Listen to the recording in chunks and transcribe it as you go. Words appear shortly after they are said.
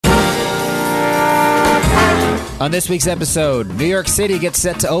On this week's episode, New York City gets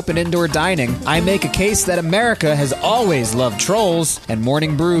set to open indoor dining. I make a case that America has always loved trolls. And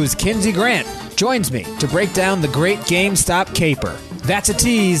Morning Brew's Kinsey Grant joins me to break down the great Gamestop caper. That's a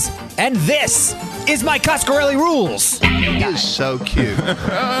tease. And this is my Coscarelli rules. He is so cute.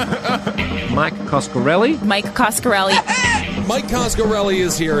 Mike Coscarelli. Mike Coscarelli. Mike Coscarelli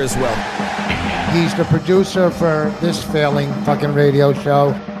is here as well. He's the producer for this failing fucking radio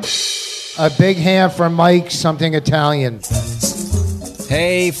show. A big hand for Mike, something Italian.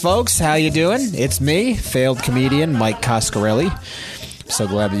 Hey, folks, how you doing? It's me, failed comedian Mike Coscarelli. So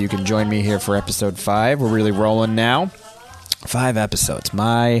glad that you can join me here for episode 5. We're really rolling now. 5 episodes.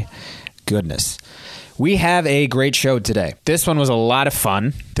 My goodness. We have a great show today. This one was a lot of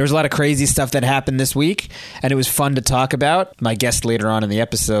fun. There was a lot of crazy stuff that happened this week, and it was fun to talk about. My guest later on in the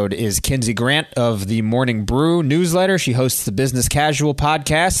episode is Kinsey Grant of the Morning Brew newsletter. She hosts the Business Casual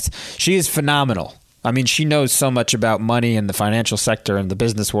podcast. She is phenomenal. I mean, she knows so much about money and the financial sector and the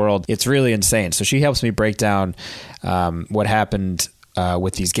business world. It's really insane. So she helps me break down what happened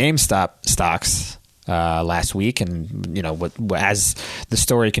with these GameStop stocks last week, and as the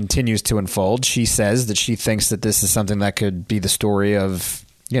story continues to unfold, she says that she thinks that this is something that could be the story of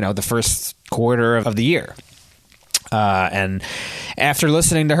the first quarter of the year. And after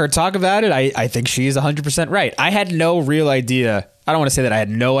listening to her talk about it, I think she is 100% right. I had no real idea. I don't want to say that I had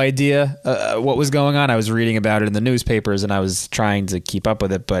no idea what was going on. I was reading about it in the newspapers and I was trying to keep up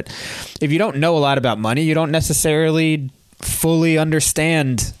with it. But if you don't know a lot about money, you don't necessarily fully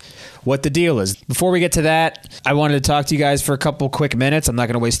understand what the deal is. Before we get to that, I wanted to talk to you guys for a couple quick minutes. I'm not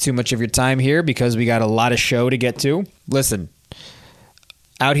going to waste too much of your time here because we got a lot of show to get to. Listen,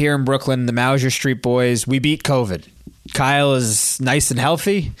 out here in Brooklyn, the Mauser Street Boys, we beat COVID. Kyle is nice and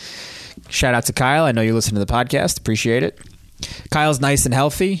healthy. Shout out to Kyle. I know you listen to the podcast. Appreciate it. Kyle's nice and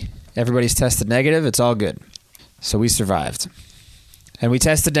healthy. Everybody's tested negative. It's all good. So we survived. And we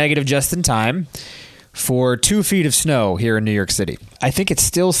tested negative just in time for 2 feet of snow here in New York City. I think it's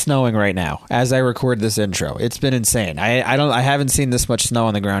still snowing right now as I record this intro. It's been insane. I haven't seen this much snow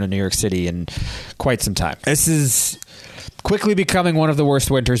on the ground in New York City in quite some time. This is quickly becoming one of the worst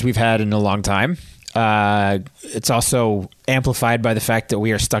winters we've had in a long time. It's also amplified by the fact that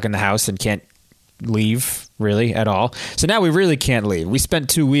we are stuck in the house and can't leave really at all. So now we really can't leave. We spent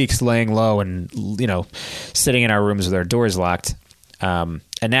 2 weeks laying low and sitting in our rooms with our doors locked.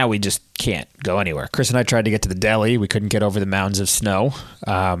 And now we just can't go anywhere. Chris and I tried to get to the deli. We couldn't get over the mounds of snow.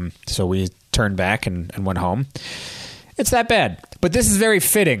 So we turned back and went home. It's that bad. But this is very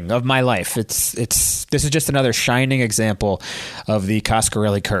fitting of my life. This is just another shining example of the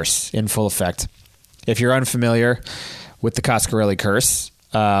Coscarelli Curse in full effect. If you're unfamiliar with the Coscarelli Curse,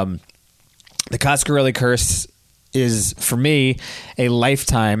 the Coscarelli Curse is, for me, a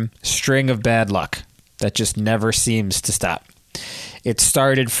lifetime string of bad luck that just never seems to stop. It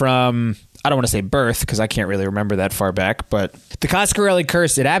started from, I don't want to say birth, because I can't really remember that far back, but the Coscarelli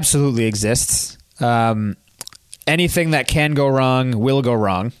Curse, it absolutely exists. Anything that can go wrong will go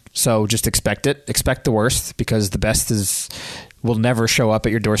wrong, so just expect it. Expect the worst, because the best will never show up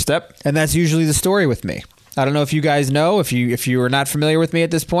at your doorstep, and that's usually the story with me. I don't know if you guys know, if you are not familiar with me at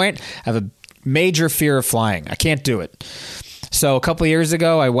this point, I have a major fear of flying. I can't do it. So a couple of years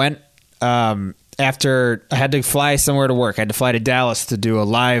ago, I went... after I had to fly somewhere to work. I had to fly to Dallas to do a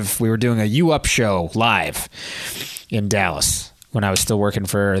live. We were doing a U Up show live in Dallas when I was still working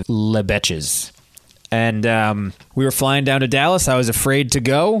for Le Betches. And we were flying down to Dallas. I was afraid to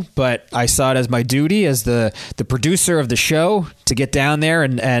go, but I saw it as my duty as the producer of the show to get down there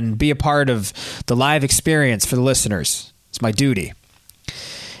and be a part of the live experience for the listeners. It's my duty.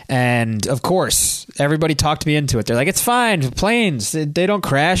 And, of course, everybody talked me into it. They're like, it's fine. Planes, they don't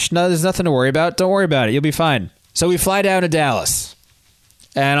crash. No, there's nothing to worry about. Don't worry about it. You'll be fine. So we fly down to Dallas.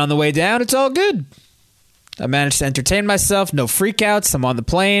 And on the way down, it's all good. I managed to entertain myself. No freakouts. I'm on the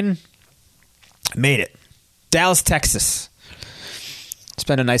plane. Made it. Dallas, Texas.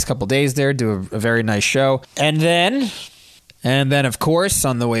 Spent a nice couple days there. Do a very nice show. And then, of course,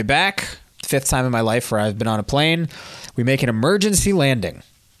 on the way back, 5th time in my life where I've been on a plane, we make an emergency landing.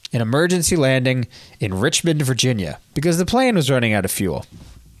 An emergency landing in Richmond, Virginia, because the plane was running out of fuel.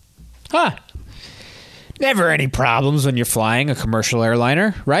 Never any problems when you're flying a commercial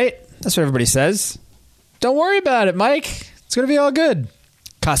airliner, right? That's what everybody says. Don't worry about it, Mike. It's going to be all good.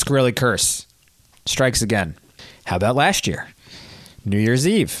 Coscarelli Curse strikes again. How about last year? New Year's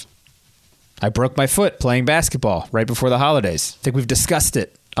Eve. I broke my foot playing basketball right before the holidays. I think we've discussed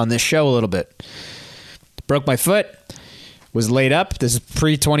it on this show a little bit. Broke my foot. Was laid up. This is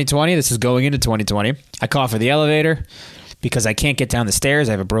pre-2020. This is going into 2020. I call for the elevator because I can't get down the stairs.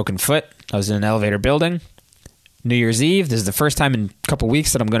 I have a broken foot. I was in an elevator building. New Year's Eve. This is the first time in a couple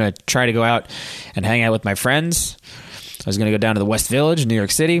weeks that I'm going to try to go out and hang out with my friends. I was going to go down to the West Village in New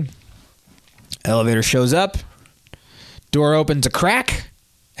York City. Elevator shows up. Door opens a crack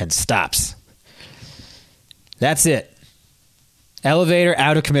and stops. That's it. Elevator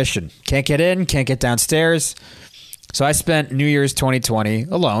out of commission. Can't get in, can't get downstairs. So I spent New Year's 2020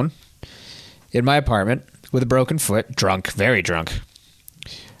 alone in my apartment with a broken foot, drunk, very drunk.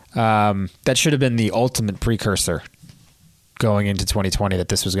 That should have been the ultimate precursor going into 2020, that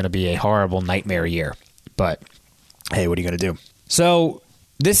this was going to be a horrible nightmare year. But hey, what are you going to do? So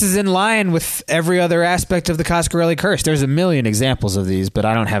this is in line with every other aspect of the Coscarelli Curse. There's a million examples of these, but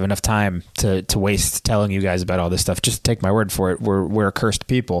I don't have enough time to waste telling you guys about all this stuff. Just take my word for it. We're a cursed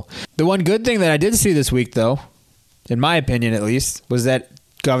people. The one good thing that I did see this week, though, in my opinion at least, was that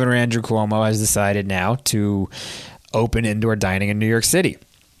Governor Andrew Cuomo has decided now to open indoor dining in New York City.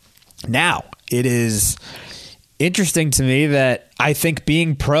 Now, it is interesting to me that I think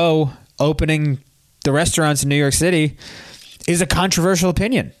being pro opening the restaurants in New York City is a controversial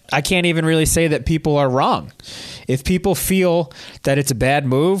opinion. I can't even really say that people are wrong. If people feel that it's a bad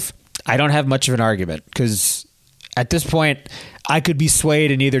move, I don't have much of an argument, because at this point, I could be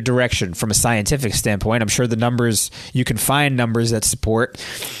swayed in either direction from a scientific standpoint. I'm sure you can find numbers that support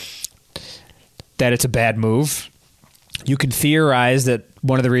that it's a bad move. You can theorize that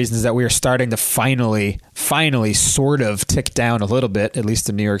one of the reasons that we are starting to finally sort of tick down a little bit, at least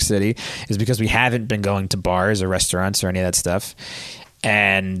in New York City, is because we haven't been going to bars or restaurants or any of that stuff.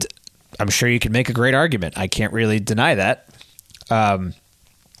 And I'm sure you can make a great argument. I can't really deny that.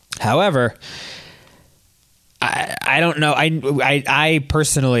 However, I don't know. I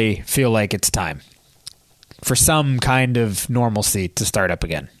personally feel like it's time for some kind of normalcy to start up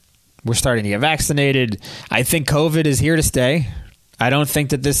again. We're starting to get vaccinated. I think COVID is here to stay. I don't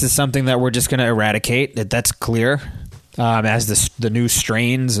think that this is something that we're just going to eradicate. That's clear. As the new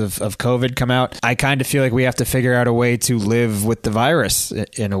strains of COVID come out, I kind of feel like we have to figure out a way to live with the virus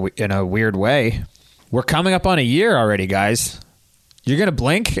in a weird way. We're coming up on a year already, guys. You're going to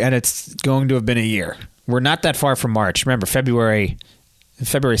blink, and it's going to have been a year. We're not that far from March. Remember, February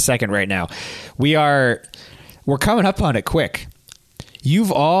 2nd right now. We're coming up on it quick.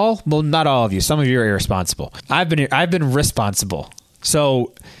 Well, not all of you. Some of you are irresponsible. I've been responsible.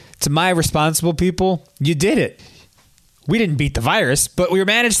 So to my responsible people, you did it. We didn't beat the virus, but we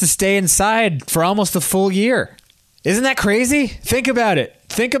managed to stay inside for almost a full year. Isn't that crazy? Think about it.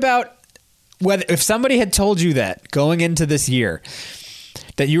 Think about if somebody had told you that going into this year,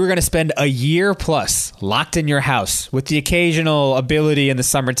 that you were going to spend a year plus locked in your house with the occasional ability in the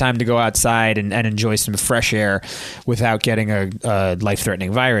summertime to go outside and enjoy some fresh air without getting a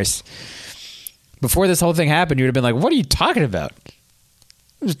life-threatening virus. Before this whole thing happened, you would have been like, what are you talking about?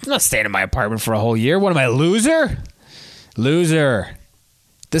 I'm not staying in my apartment for a whole year. What am I, a loser? Loser.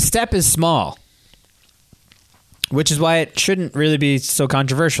 The step is small, which is why it shouldn't really be so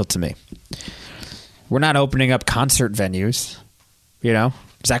controversial to me. We're not opening up concert venues. You know,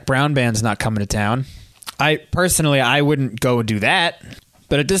 Zach Brown Band's not coming to town. I wouldn't go do that.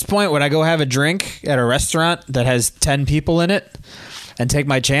 But at this point, would I go have a drink at a restaurant that has 10 people in it and take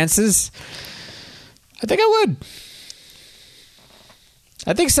my chances? I think I would.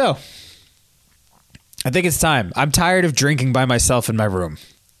 I think so. I think it's time. I'm tired of drinking by myself in my room.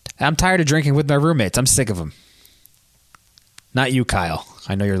 I'm tired of drinking with my roommates. I'm sick of them. Not you, Kyle.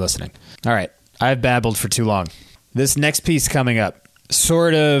 I know you're listening. All right. I've babbled for too long. This next piece coming up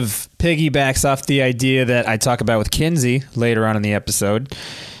sort of piggybacks off the idea that I talk about with Kinsey later on in the episode,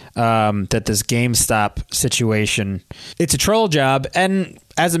 that this GameStop situation, it's a troll job. And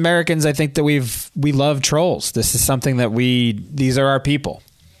as Americans, I think that we love trolls. This is something that these are our people.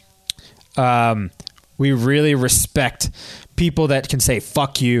 We really respect people that can say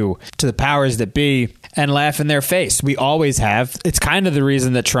fuck you to the powers that be and laugh in their face. We always have. It's kind of the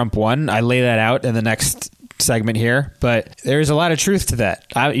reason that Trump won. I lay that out in the next segment here, but there's a lot of truth to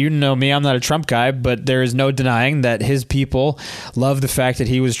that. You know me, I'm not a Trump guy, but there is no denying that his people love the fact that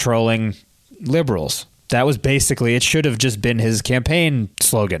he was trolling liberals. That was basically, it should have just been his campaign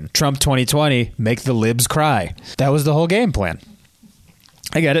slogan. Trump 2020, make the libs cry. That was the whole game plan.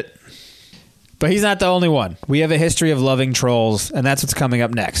 I get it. But he's not the only one. We have a history of loving trolls, and that's what's coming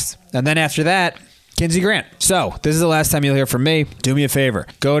up next. And then after that, Kinsey Grant. So, this is the last time you'll hear from me. Do me a favor.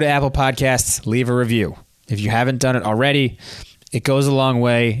 Go to Apple Podcasts, leave a review. If you haven't done it already, it goes a long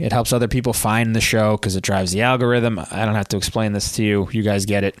way. It helps other people find the show because it drives the algorithm. I don't have to explain this to you. You guys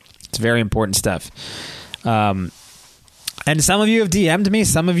get it. It's very important stuff. And some of you have DM'd me.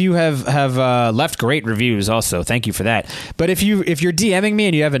 Some of you have left great reviews also. Thank you for that. But if you're DMing me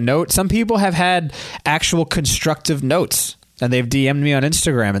and you have a note, some people have had actual constructive notes. And they've DM'd me on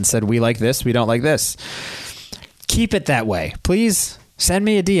Instagram and said, we like this, we don't like this. Keep it that way. Please send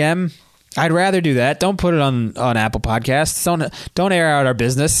me a DM. I'd rather do that. Don't put it on Apple Podcasts. Don't air out our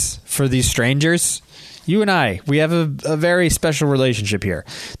business for these strangers. You and I, we have a very special relationship here.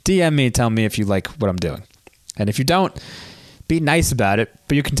 DM me, tell me if you like what I'm doing. And if you don't, be nice about it,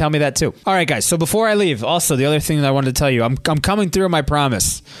 but you can tell me that too. All right, guys, so before I leave, also the other thing that I wanted to tell you, I'm coming through my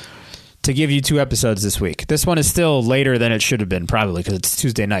promise to give you 2 episodes this week. This one is still later than it should have been, probably, because it's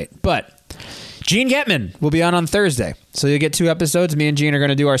Tuesday night. But Gene Getman will be on Thursday. So you'll get 2 episodes. Me and Gene are going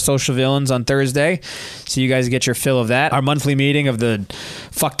to do our social villains on Thursday. So you guys get your fill of that. Our monthly meeting of the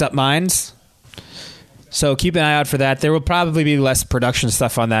fucked up minds. So keep an eye out for that. There will probably be less production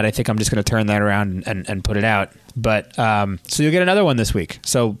stuff on that. I think I'm just going to turn that around and put it out. But so you'll get another one this week.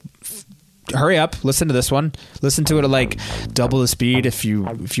 So hurry up, listen to this one. Listen to it at like double the speed if you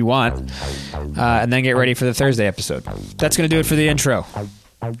want, and then get ready for the Thursday episode. That's going to do it for the intro.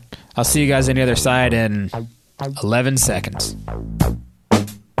 I'll see you guys on the other side in 11 seconds.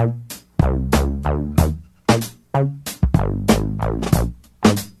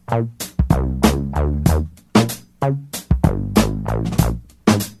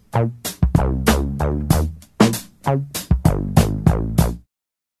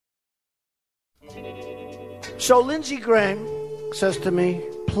 So Kinsey Grant says to me,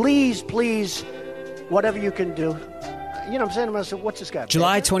 please, whatever you can do. You know what I'm saying? I said, what's this guy?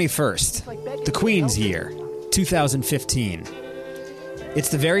 July 21st, the Queen's year, 2015. It's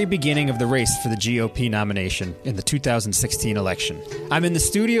the very beginning of the race for the GOP nomination in the 2016 election. I'm in the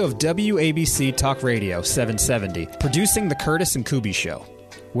studio of WABC Talk Radio 770, producing the Curtis and Kuby Show.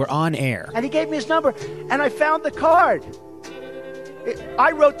 We're on air. And he gave me his number, and I found the card.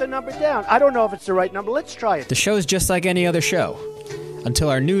 I wrote the number down. I don't know if it's the right number. Let's try it. The show's just like any other show, until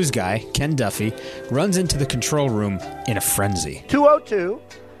our news guy, Ken Duffy, runs into the control room in a frenzy.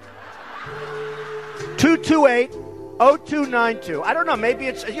 202-228-0292. I don't know. Maybe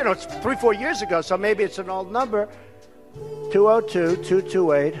it's 3-4 years ago, so maybe it's an old number.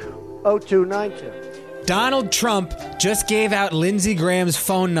 202-228-0292. Donald Trump just gave out Lindsey Graham's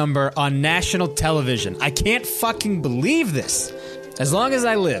phone number on national television. I can't fucking believe this. As long as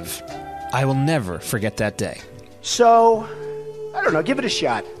I live, I will never forget that day. So, I don't know, give it a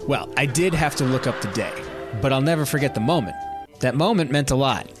shot. Well, I did have to look up the day, but I'll never forget the moment. That moment meant a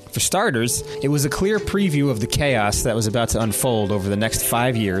lot. For starters, it was a clear preview of the chaos that was about to unfold over the next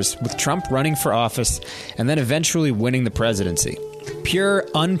 5 years, with Trump running for office and then eventually winning the presidency. Pure,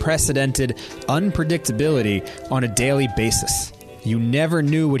 unprecedented unpredictability on a daily basis. You never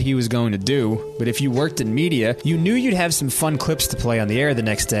knew what he was going to do, but if you worked in media, you knew you'd have some fun clips to play on the air the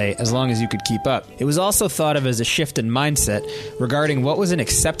next day as long as you could keep up. It was also thought of as a shift in mindset regarding what was an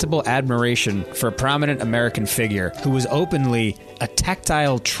acceptable admiration for a prominent American figure who was openly a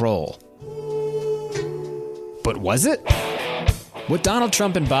tactile troll. But was it? What Donald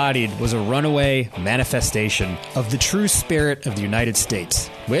Trump embodied was a runaway manifestation of the true spirit of the United States,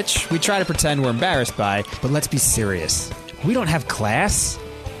 which we try to pretend we're embarrassed by, but let's be serious. We don't have class.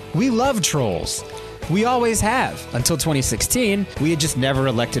 We love trolls. We always have. Until 2016, we had just never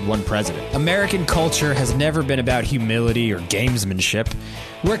elected one president. American culture has never been about humility or gamesmanship.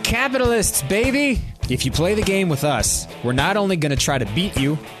 We're capitalists, baby! If you play the game with us, we're not only going to try to beat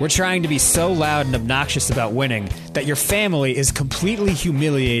you, we're trying to be so loud and obnoxious about winning that your family is completely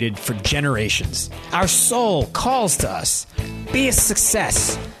humiliated for generations. Our soul calls to us. Be a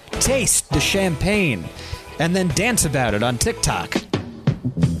success. Taste the champagne. And then dance about it on TikTok.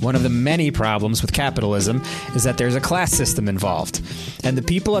 One of the many problems with capitalism is that there's a class system involved, and the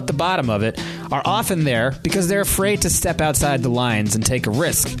people at the bottom of it are often there because they're afraid to step outside the lines and take a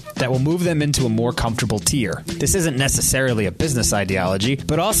risk that will move them into a more comfortable tier. This isn't necessarily a business ideology,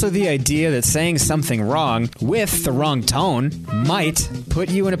 but also the idea that saying something wrong with the wrong tone might put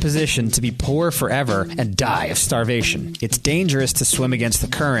you in a position to be poor forever and die of starvation. It's dangerous to swim against the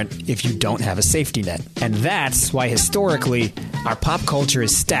current if you don't have a safety net. And that's why historically, our pop culture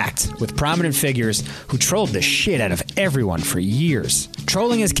is stacked with prominent figures who trolled the shit out of everyone for years.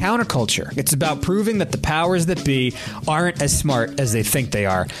 Trolling is counterculture. It's about proving that the powers that be aren't as smart as they think they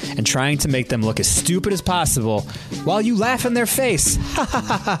are and trying to make them look as stupid as possible while you laugh in their face. Ha ha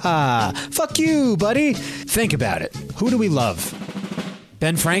ha ha ha. Fuck you, buddy. Think about it. Who do we love?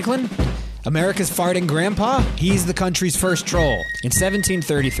 Ben Franklin? America's farting grandpa? He's the country's first troll. In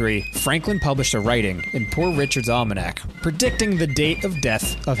 1733, Franklin published a writing in Poor Richard's Almanac predicting the date of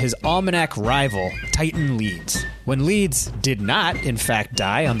death of his almanac rival, Titan Leeds. When Leeds did not, in fact,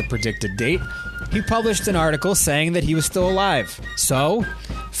 die on the predicted date, he published an article saying that he was still alive. So,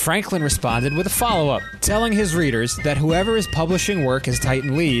 Franklin responded with a follow-up, telling his readers that whoever is publishing work as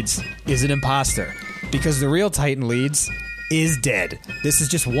Titan Leeds is an imposter, because the real Titan Leeds is dead. This is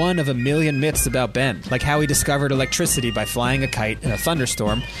just one of a million myths about Ben, like how he discovered electricity by flying a kite in a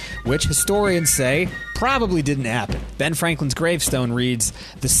thunderstorm, which historians say probably didn't happen. Ben Franklin's gravestone reads,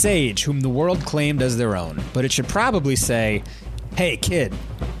 "The sage whom the world claimed as their own," but it should probably say, "Hey kid,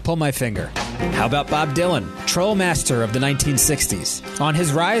 pull my finger." How about Bob Dylan, troll master of the 1960s? On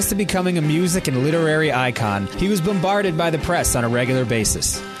his rise to becoming a music and literary icon, he was bombarded by the press on a regular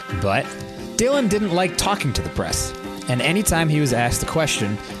basis. But Dylan didn't like talking to the press, and anytime he was asked a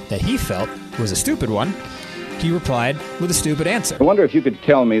question that he felt was a stupid one, he replied with a stupid answer. I wonder if you could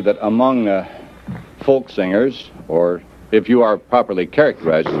tell me that among folk singers, or if you are properly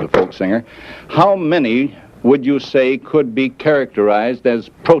characterized as a folk singer, how many would you say could be characterized as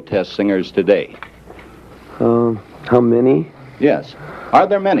protest singers today? How many? Yes. Are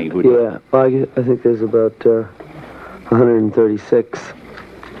there many who do? Yeah, well, I think there's about 136.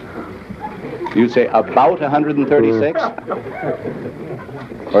 You say about 136?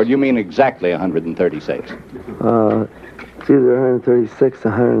 Or do you mean exactly 136? It's either 136 or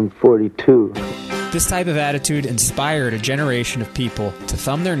 142. This type of attitude inspired a generation of people to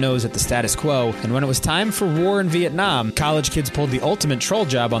thumb their nose at the status quo, and when it was time for war in Vietnam, college kids pulled the ultimate troll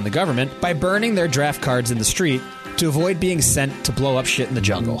job on the government by burning their draft cards in the street to avoid being sent to blow up shit in the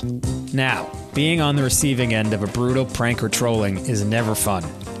jungle. Now, being on the receiving end of a brutal prank or trolling is never fun.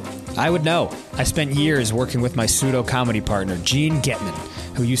 I would know. I spent years working with my pseudo-comedy partner, Gene Getman,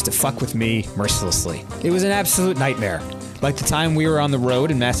 who used to fuck with me mercilessly. It was an absolute nightmare, like the time we were on the road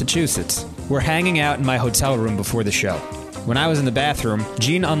in Massachusetts. We're hanging out in my hotel room before the show. When I was in the bathroom,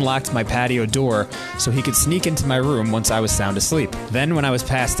 Gene unlocked my patio door so he could sneak into my room once I was sound asleep. Then, when I was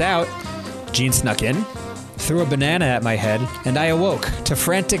passed out, Gene snuck in, threw a banana at my head, and I awoke to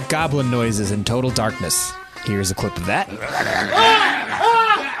frantic goblin noises in total darkness. Here's a clip of that.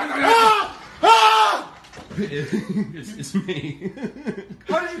 It's me.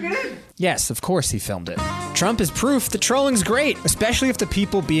 How did you get in? Yes, of course he filmed it. Trump is proof that trolling's great, especially if the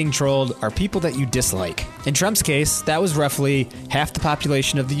people being trolled are people that you dislike. In Trump's case, that was roughly half the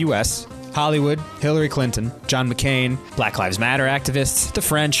population of the U.S., Hollywood, Hillary Clinton, John McCain, Black Lives Matter activists, the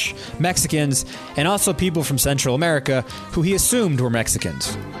French, Mexicans, and also people from Central America who he assumed were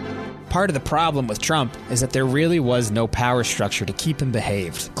Mexicans. Part of the problem with Trump is that there really was no power structure to keep him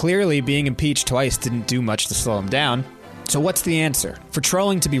behaved. Clearly, being impeached twice didn't do much to slow him down. So what's the answer? For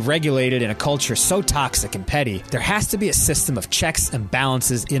trolling to be regulated in a culture so toxic and petty, there has to be a system of checks and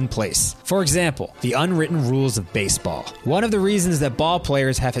balances in place. For example, the unwritten rules of baseball. One of the reasons that ball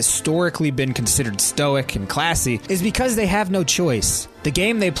players have historically been considered stoic and classy is because they have no choice. The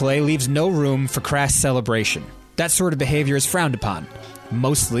game they play leaves no room for crass celebration. That sort of behavior is frowned upon.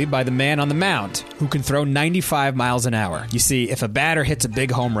 Mostly by the man on the mound, who can throw 95 miles an hour. You see, if a batter hits a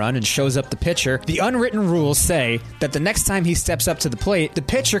big home run and shows up the pitcher, the unwritten rules say that the next time he steps up to the plate, the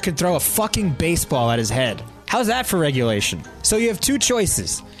pitcher can throw a fucking baseball at his head. How's that for regulation? So you have two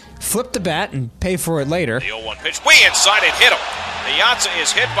choices. Flip the bat and pay for it later. The 0-1 pitch, way inside, it hit him. Piazza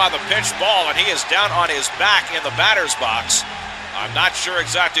is hit by the pitch ball, and he is down on his back in the batter's box. I'm not sure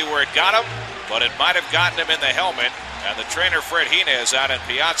exactly where it got him, but it might have gotten him in the helmet. And the trainer, Fred Hina, is out in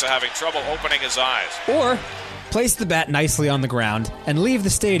Piazza having trouble opening his eyes. Or place the bat nicely on the ground and leave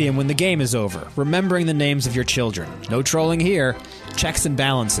the stadium when the game is over, remembering the names of your children. No trolling here. Checks and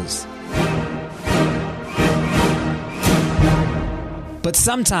balances. But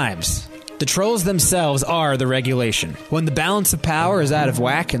sometimes, the trolls themselves are the regulation. When the balance of power is out of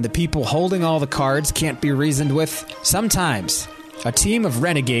whack and the people holding all the cards can't be reasoned with, sometimes a team of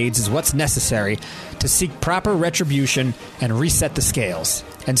renegades is what's necessary to seek proper retribution and reset the scales.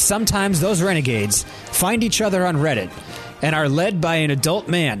 And sometimes those renegades find each other on Reddit and are led by an adult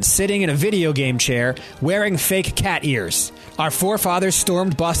man sitting in a video game chair wearing fake cat ears. Our forefathers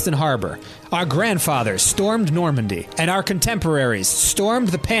stormed Boston Harbor. Our grandfathers stormed Normandy. And our contemporaries stormed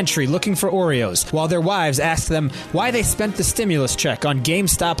the pantry looking for Oreos while their wives asked them why they spent the stimulus check on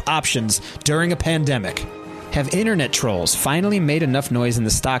Gamestop options during a pandemic. Have internet trolls finally made enough noise in the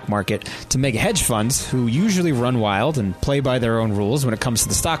stock market to make hedge funds, who usually run wild and play by their own rules when it comes to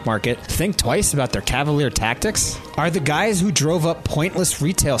the stock market, think twice about their cavalier tactics? Are the guys who drove up pointless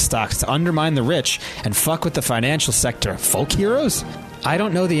retail stocks to undermine the rich and fuck with the financial sector folk heroes? I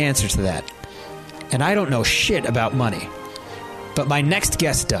don't know the answer to that. And I don't know shit about money. But my next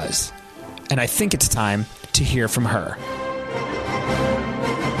guest does. And I think it's time to hear from her.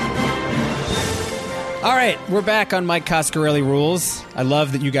 All right, we're back on Mike Coscarelli Rules. I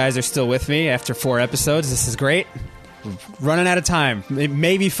love that you guys are still with me after 4 episodes. This is great. Running out of time.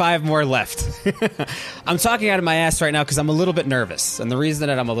 Maybe 5 more left. I'm talking out of my ass right now because I'm a little bit nervous. And the reason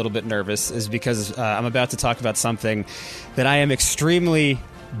that I'm a little bit nervous is because I'm about to talk about something that I am extremely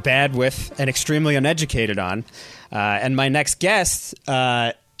bad with and extremely uneducated on. And my next guest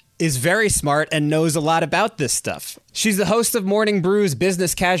is very smart and knows a lot about this stuff. She's the host of Morning Brew's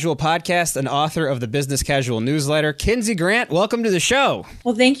Business Casual podcast and author of the Business Casual newsletter. Kinsey Grant, welcome to the show.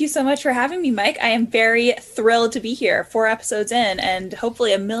 Well, thank you so much for having me, Mike. I am very thrilled to be here. 4 episodes in and hopefully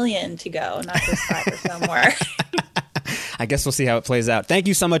 1 million to go, not just 5 or so more. I guess we'll see how it plays out. Thank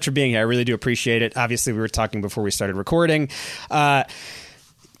you so much for being here. I really do appreciate it. Obviously, we were talking before we started recording.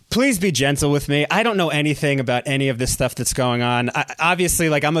 Please be gentle with me. I don't know anything about any of this stuff that's going on. Obviously,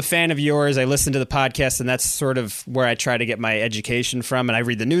 I'm a fan of yours. I listen to the podcast, and that's sort of where I try to get my education from. And I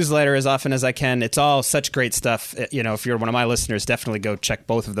read the newsletter as often as I can. It's all such great stuff. You know, if you're one of my listeners, definitely go check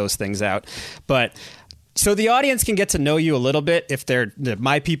both of those things out. But so the audience can get to know you a little bit. If they're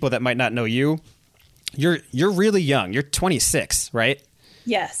my people that might not know you, you're really young. You're 26, right?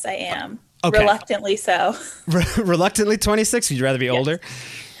 Yes, I am. Okay. Reluctantly so. Reluctantly 26? Would you rather be older?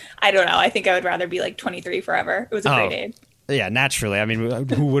 I don't know. I think I would rather be 23 forever. It was a great age. Yeah, naturally. I mean,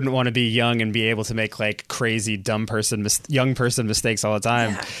 who wouldn't want to be young and be able to make crazy young person mistakes all the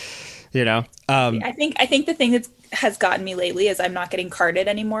time? Yeah. You know. I think the thing that has gotten me lately is I'm not getting carded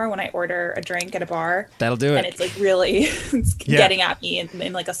anymore when I order a drink at a bar. That'll do it. And it's really getting at me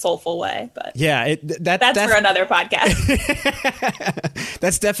in a soulful way. But yeah, that's for another podcast.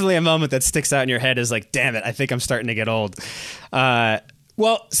 That's definitely a moment that sticks out in your head. Is damn it, I think I'm starting to get old.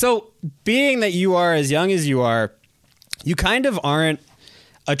 Well, so being that you are as young as you are, you kind of aren't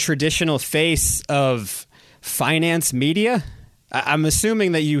a traditional face of finance media. I'm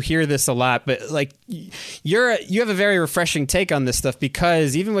assuming that you hear this a lot, but you have a very refreshing take on this stuff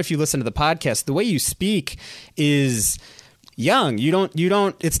because even if you listen to the podcast, the way you speak is young. You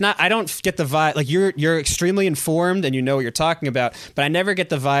don't it's not, I don't get the vibe, you're extremely informed and you know what you're talking about, but I never get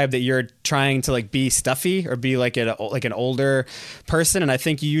the vibe that you're trying to be stuffy or be an older person. And I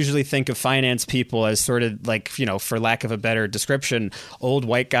think you usually think of finance people as sort of for lack of a better description, old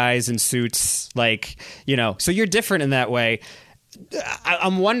white guys in suits, so you're different in that way.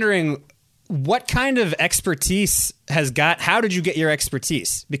 I'm wondering what kind of expertise how did you get your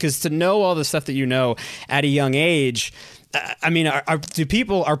expertise? Because to know all the stuff that you know at a young age, I mean, are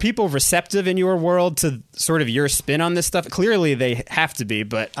people receptive in your world to sort of your spin on this stuff? Clearly they have to be,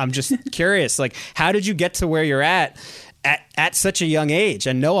 but I'm just curious, how did you get to where you're at such a young age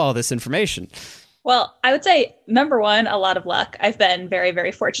and know all this information? Well, I would say, number one, a lot of luck. I've been very,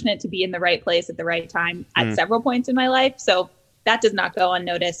 very fortunate to be in the right place at the right time at several points in my life. So that does not go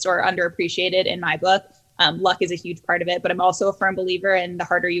unnoticed or underappreciated in my book. Luck is a huge part of it, but I'm also a firm believer in the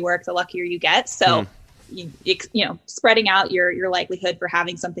harder you work, the luckier you get. So spreading out your likelihood for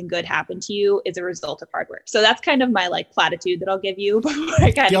having something good happen to you is a result of hard work. So that's kind of my platitude that I'll give you before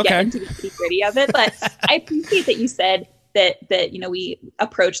I kind of get into the nitty-gritty of it. But I appreciate that you said that we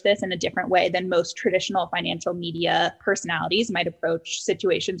approach this in a different way than most traditional financial media personalities might approach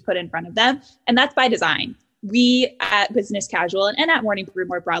situations put in front of them. And that's by design. We at Business Casual and at Morning Brew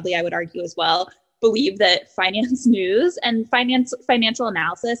more broadly, I would argue as well, believe that finance news and financial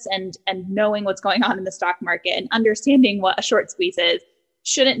analysis and knowing what's going on in the stock market and understanding what a short squeeze is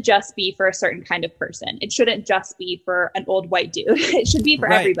shouldn't just be for a certain kind of person. It shouldn't just be for an old white dude. It should be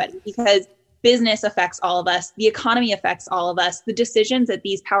for everybody, because business affects all of us. The economy affects all of us. The decisions that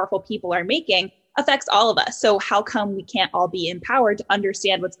these powerful people are making affects all of us. So how come we can't all be empowered to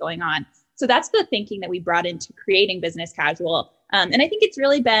understand what's going on? So that's the thinking that we brought into creating Business Casual. And I think it's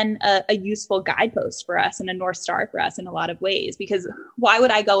really been a useful guidepost for us and a North Star for us in a lot of ways, because why would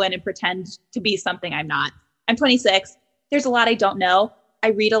I go in and pretend to be something I'm not? I'm 26. There's a lot I don't know. I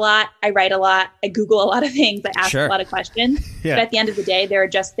read a lot. I write a lot. I Google a lot of things. I ask a lot of questions. Yeah. But at the end of the day, there are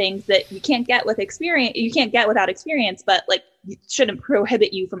just things that you can't get with experience. You can't get without experience, but it shouldn't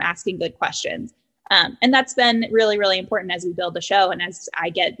prohibit you from asking good questions. And that's been really, really important as we build the show. And as I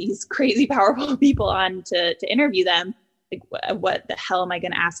get these crazy, powerful people on to interview them, what the hell am I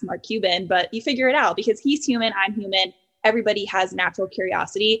going to ask Mark Cuban? But you figure it out, because he's human, I'm human. Everybody has natural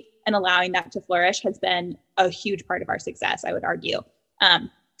curiosity, and allowing that to flourish has been a huge part of our success, I would argue.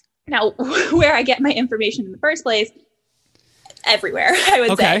 Now, where I get my information in the first place, everywhere, I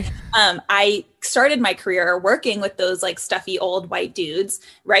would Okay. say. I started my career working with those like stuffy old white dudes,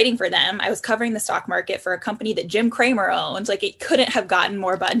 writing for them. I was covering the stock market for a company that Jim Cramer owned. Like, it couldn't have gotten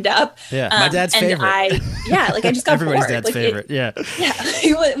more buttoned up. Yeah, my dad's and favorite. I just got Everybody's bored. dad's Like, favorite. Yeah.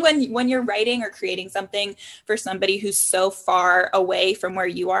 When you're writing or creating something for somebody who's so far away from where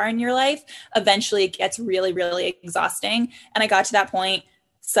you are in your life, eventually it gets really, really exhausting. And I got to that point.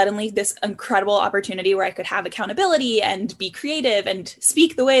 Suddenly this incredible opportunity where I could have accountability and be creative and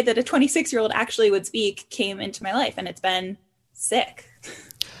speak the way that a 26-year-old actually would speak came into my life. And it's been sick.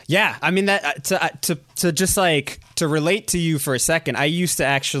 Yeah. I mean, that to just like to relate to you for a second, I used to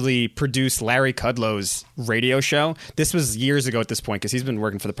actually produce Larry Kudlow's radio show. This was years ago at this point, because he's been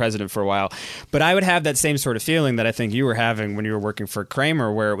working for the president for a while. But I would have that same sort of feeling that I think you were having when you were working for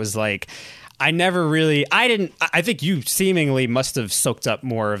Kramer, where it was like, I think you seemingly must have soaked up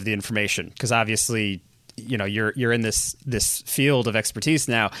more of the information, because obviously, you know, you're in this field of expertise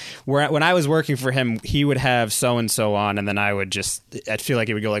now. Where when I was working for him, he would have so and so on, and then I'd feel like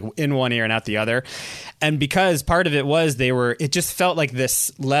it would go like in one ear and out the other. And because part of it was it just felt like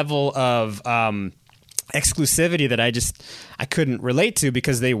this level of exclusivity that I couldn't relate to,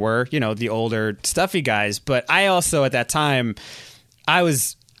 because they were, you know, the older stuffy guys. But I also, at that time, I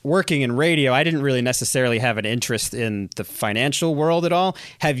was working in radio. I didn't really necessarily have an interest in the financial world at all.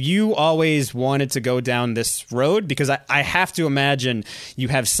 Have you always wanted to go down this road? Because I have to imagine you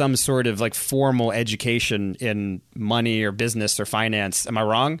have some sort of like formal education in money or business or finance. Am I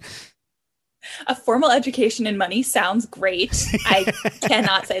wrong? A formal education in money sounds great. I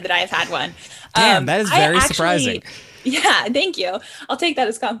cannot say that I have had one. Damn, that is very surprising. Yeah, thank you. I'll take that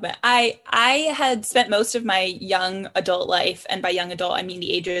as a compliment. I had spent most of my young adult life, and by young adult, I mean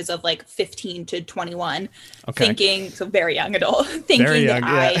the ages of like 15 to 21, thinking, so very young adult, thinking that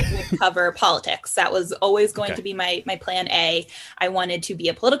I would cover politics. That was always going to be my plan A. I wanted to be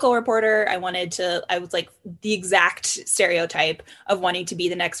a political reporter. I was like the exact stereotype of wanting to be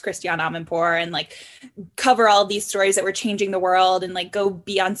the next Christiane Amanpour and like cover all these stories that were changing the world and like go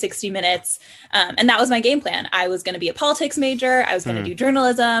be on 60 Minutes. And that was my game plan. I was going to be a politics major. I was going to do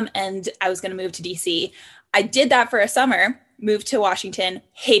journalism, and I was going to move to DC. I did that for a summer, moved to Washington,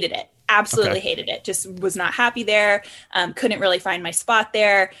 hated it. Absolutely hated it. Just was not happy there. Couldn't really find my spot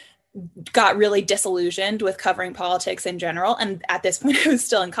there. Got really disillusioned with covering politics in general. And at this point, I was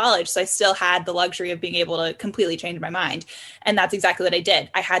still in college. So I still had the luxury of being able to completely change my mind. And that's exactly what I did.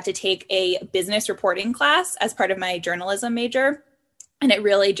 I had to take a business reporting class as part of my journalism major. And it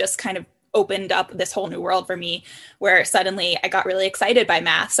really just kind of opened up this whole new world for me, where suddenly I got really excited by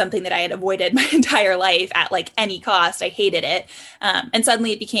math, something that I had avoided my entire life at like any cost. I hated it. And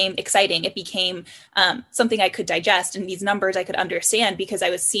suddenly it became exciting. It became something I could digest, and these numbers I could understand because I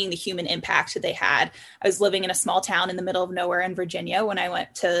was seeing the human impact that they had. I was living in a small town in the middle of nowhere in Virginia when I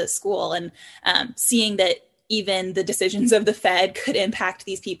went to school, and seeing that even the decisions of the Fed could impact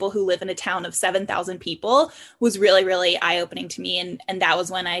these people who live in a town of 7,000 people was really, really eye-opening to me. And that was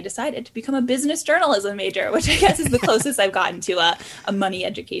when I decided to become a business journalism major, which I guess is the closest I've gotten to a money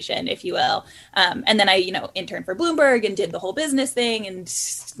education, if you will. And then I, interned for Bloomberg and did the whole business thing and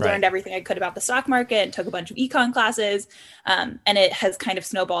learned everything I could about the stock market and took a bunch of econ classes. And it has kind of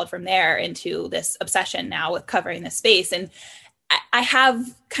snowballed from there into this obsession now with covering this space. And I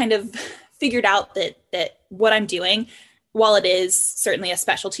have kind of figured out that what I'm doing, while it is certainly a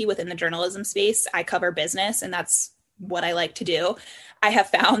specialty within the journalism space, I cover business and that's what I like to do. I have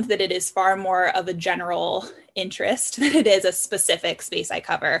found that it is far more of a general interest than it is a specific space I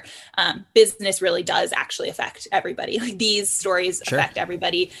cover. Business really does actually affect everybody. Like, these stories affect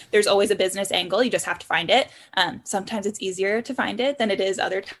everybody. There's always a business angle. You just have to find it. Sometimes it's easier to find it than it is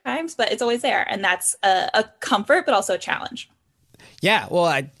other times, but it's always there. And that's a comfort, but also a challenge. Yeah, well,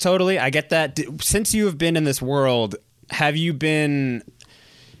 I get that. Since you have been in this world, have there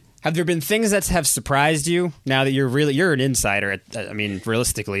been things that have surprised you now that you're an insider? I mean,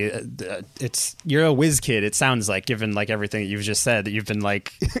 realistically, you're a whiz kid. It sounds like, given like everything that you've just said, that you've been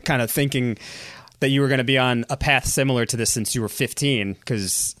like kind of thinking that you were going to be on a path similar to this since you were 15,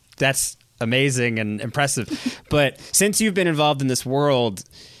 because that's amazing and impressive. But since you've been involved in this world,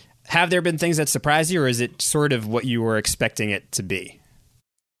 have there been things that surprise you, or is it sort of what you were expecting it to be?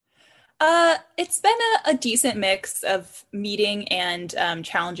 It's been a decent mix of meeting and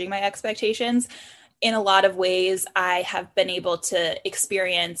challenging my expectations. In a lot of ways, I have been able to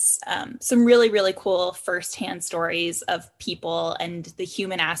experience some really, really cool firsthand stories of people and the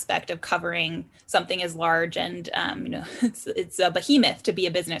human aspect of covering something as large. And, it's a behemoth to be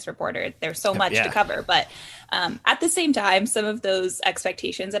a business reporter. There's so much to cover. But at the same time, some of those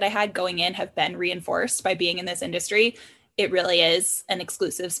expectations that I had going in have been reinforced by being in this industry. it really is an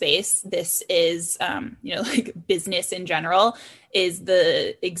exclusive space. This is, like business in general is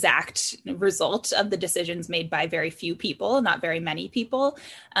the exact result of the decisions made by very few people, not very many people.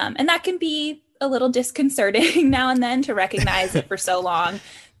 And that can be a little disconcerting now and then to recognize that for so long,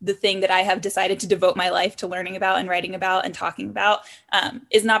 the thing that I have decided to devote my life to learning about and writing about and talking about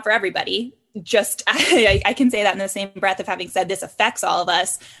is not for everybody. Just I can say that in the same breath of having said this affects all of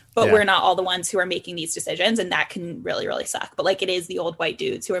us, but we're not all the ones who are making these decisions, and that can really, really suck. But like, it is the old white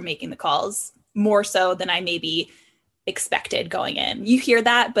dudes who are making the calls more so than I maybe expected going in. You hear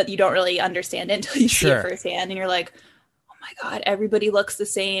that, but you don't really understand it until you see it firsthand, and you're like, oh my God, everybody looks the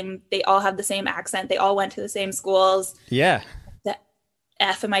same. They all have the same accent. They all went to the same schools. Yeah. The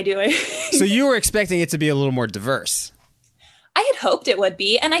F am I doing? So you were expecting it to be a little more diverse. I had hoped it would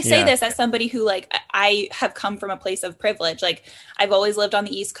be. And I say this as somebody who, like, I have come from a place of privilege. Like, I've always lived on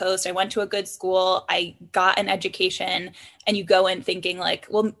the East Coast. I went to a good school. I got an education, and you go in thinking like,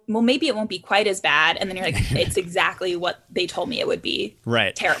 well, maybe it won't be quite as bad. And then you're like, it's exactly what they told me it would be.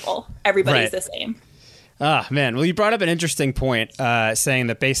 Right. Terrible. Everybody's the same. Ah, man. Well, you brought up an interesting point, saying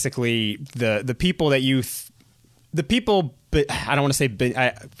that basically the people that the people, but I don't want to say,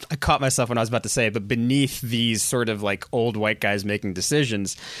 I caught myself when I was about to say, but beneath these sort of like old white guys making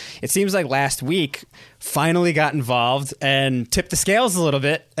decisions, it seems like last week finally got involved and tipped the scales a little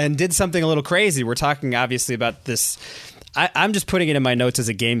bit and did something a little crazy. We're talking obviously about this. I'm just putting it in my notes as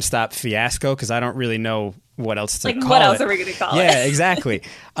a GameStop fiasco because I don't really know what else to call it. What else are we going to call it? Yeah, exactly.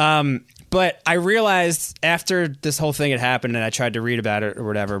 But I realized after this whole thing had happened and I tried to read about it or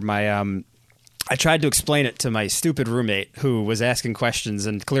whatever, I tried to explain it to my stupid roommate who was asking questions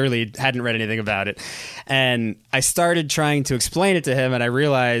and clearly hadn't read anything about it. And I started trying to explain it to him, and I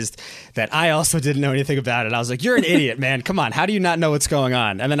realized that I also didn't know anything about it. I was like, you're an idiot, man. Come on. How do you not know what's going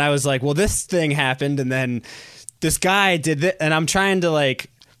on? And then I was like, well, this thing happened, and then this guy did this. And I'm trying to like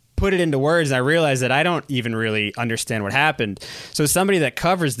put it into words, and I realized that I don't even really understand what happened. So somebody that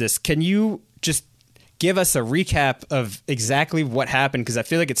covers this, can you just give us a recap of exactly what happened? Because I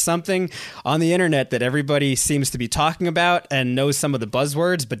feel like it's something on the internet that everybody seems to be talking about and knows some of the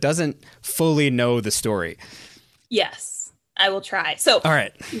buzzwords, but doesn't fully know the story. Yes, I will try. So, all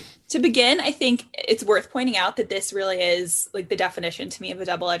right. To begin, I think it's worth pointing out that this really is like the definition to me of a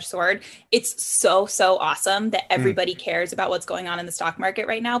double-edged sword. It's so awesome that everybody cares about what's going on in the stock market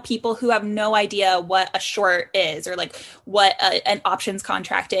right now. People who have no idea what a short is or like what an options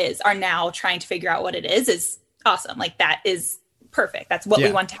contract is are now trying to figure out what it is awesome. Like, that is perfect. That's what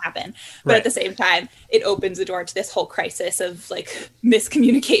we want to happen. But at the same time, it opens the door to this whole crisis of like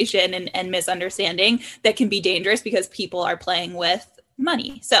miscommunication and misunderstanding that can be dangerous because people are playing with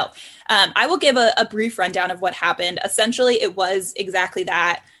money. So I will give a brief rundown of what happened. Essentially, it was exactly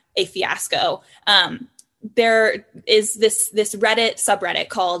that, a fiasco. There is this Reddit subreddit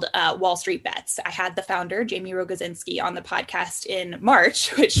called Wall Street Bets. I had the founder, Jamie Rogozinski, on the podcast in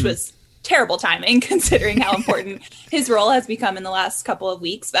March, which was terrible timing considering how important his role has become in the last couple of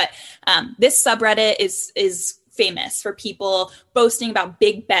weeks. But this subreddit is famous for people boasting about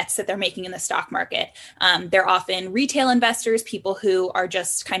big bets that they're making in the stock market. They're often retail investors, people who are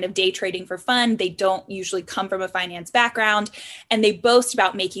just kind of day trading for fun. They don't usually come from a finance background, and they boast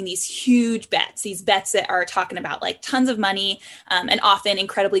about making these huge bets, these bets that are talking about like tons of money, and often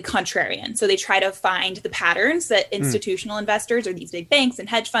incredibly contrarian. So they try to find the patterns that institutional investors or these big banks and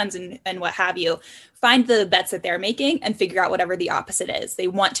hedge funds and what have you find the bets that they're making and figure out whatever the opposite is. They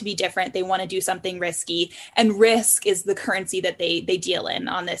want to be different. They want to do something risky, and risk is the currency that they deal in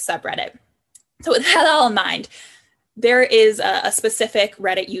on this subreddit. So with that all in mind, there is a specific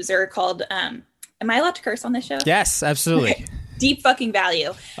Reddit user called, am I allowed to curse on this show? Yes, absolutely. Okay. Deep fucking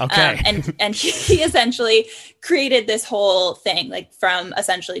value. Okay. And he essentially created this whole thing, like from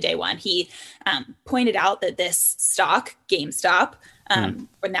essentially day one. He pointed out that this stock, GameStop,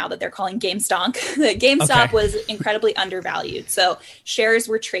 but now that they're calling GameStonk, that GameStop was incredibly undervalued. So shares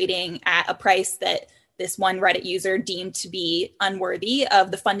were trading at a price that this one Reddit user deemed to be unworthy of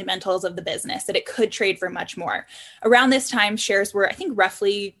the fundamentals of the business, that it could trade for much more. Around this time, shares were, I think,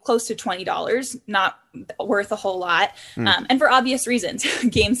 roughly close to $20, not worth a whole lot. And for obvious reasons.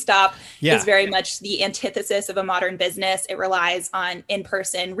 GameStop is very much the antithesis of a modern business. It relies on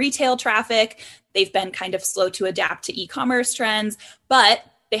in-person retail traffic. They've been kind of slow to adapt to e-commerce trends, but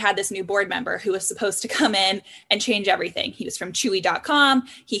they had this new board member who was supposed to come in and change everything. He was from Chewy.com.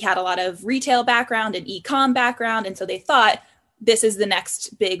 He had a lot of retail background and e-com background. And so they thought, this is the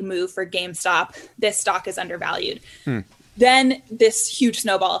next big move for GameStop. This stock is undervalued. Then this huge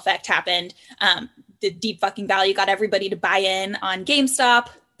snowball effect happened. The deep fucking value got everybody to buy in on GameStop.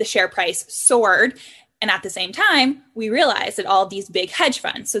 The share price soared. And at the same time, we realized that all of these big hedge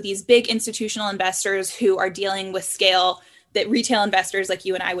funds, so these big institutional investors who are dealing with scale that retail investors like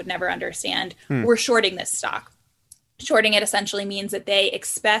you and I would never understand, were shorting this stock. Shorting it essentially means that they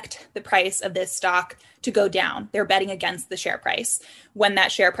expect the price of this stock to go down. They're betting against the share price. When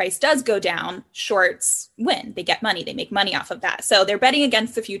that share price does go down, shorts win. They get money. They make money off of that. So they're betting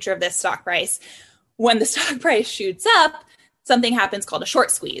against the future of this stock price. When the stock price shoots up, something happens called a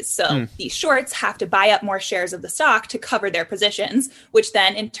short squeeze. So these shorts have to buy up more shares of the stock to cover their positions, which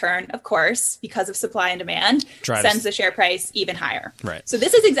then in turn, of course, because of supply and demand, sends the share price even higher. Right. So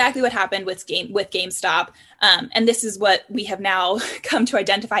this is exactly what happened with GameStop. And this is what we have now come to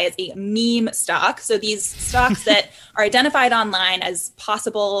identify as a meme stock. So these stocks that are identified online as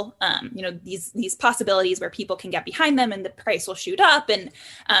possible, these possibilities where people can get behind them and the price will shoot up. And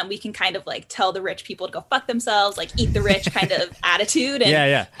we can kind of like tell the rich people to go fuck themselves, like eat the rich kind of attitude.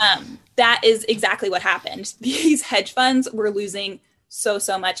 And that is exactly what happened. These hedge funds were losing so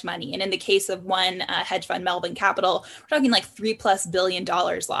much money. And in the case of one hedge fund, Melvin Capital, we're talking like $3+ billion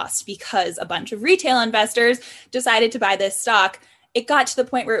lost because a bunch of retail investors decided to buy this stock. It got to the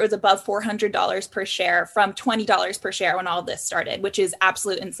point where it was above $400 per share from $20 per share when all of this started, which is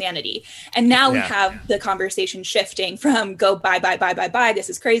absolute insanity. And now we have the conversation shifting from go buy, this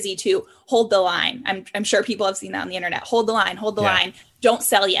is crazy, to hold the line. I'm sure people have seen that on the internet. Hold the line, line. Don't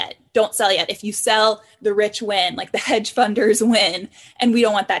sell yet. Don't sell yet. If you sell, the rich win, like the hedge funders win. And we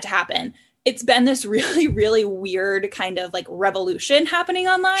don't want that to happen. It's been this really, really weird kind of like revolution happening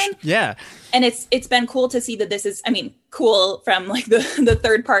online. Yeah. And it's been cool to see that this is, cool from like the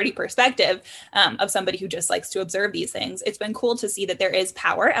third party perspective of somebody who just likes to observe these things. It's been cool to see that there is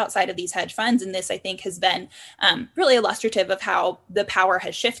power outside of these hedge funds. And this, I think, has been really illustrative of how the power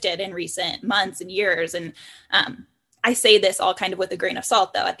has shifted in recent months and years. And I say this all kind of with a grain of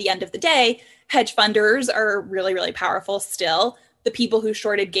salt, though. At the end of the day, hedge funders are really, really powerful still. The people who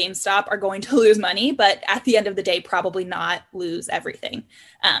shorted GameStop are going to lose money, but at the end of the day, probably not lose everything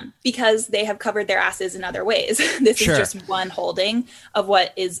because they have covered their asses in other ways. This is just one holding of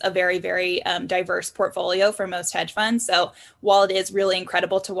what is a very, very diverse portfolio for most hedge funds. So while it is really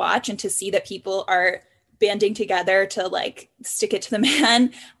incredible to watch and to see that people are banding together to like stick it to the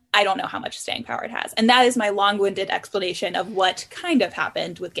man, I don't know how much staying power it has. And that is my long-winded explanation of what kind of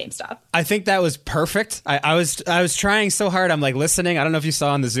happened with GameStop. I think that was perfect. I was trying so hard. I'm like listening. I don't know if you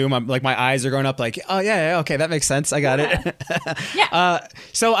saw on the Zoom. I'm like, my eyes are going up like, oh yeah, okay, that makes sense. I got it.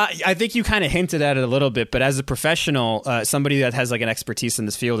 So I think you kind of hinted at it a little bit, but as a professional, somebody that has like an expertise in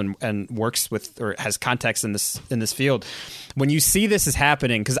this field and works with or has context in this field, when you see this is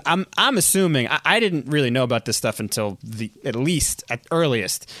happening, because I'm assuming I didn't really know about this stuff until at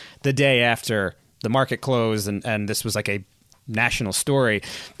earliest the day after the market closed and this was like a national story.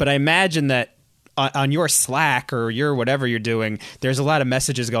 But I imagine that on your Slack or your whatever you're doing, there's a lot of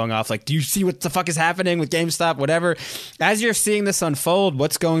messages going off like, do you see what the fuck is happening with GameStop, whatever. As you're seeing this unfold,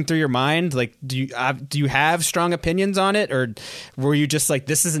 what's going through your mind? Like, do you have strong opinions on it, or were you just like,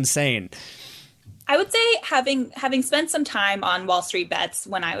 this is insane? I would say having spent some time on Wall Street Bets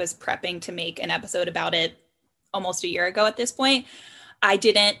when I was prepping to make an episode about it almost a year ago at this point, I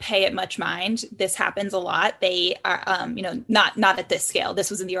didn't pay it much mind. This happens a lot. They are, not at this scale. This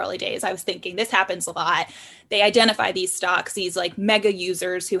was in the early days. I was thinking this happens a lot. They identify these stocks, these like mega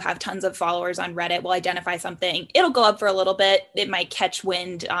users who have tons of followers on Reddit will identify something. It'll go up for a little bit. It might catch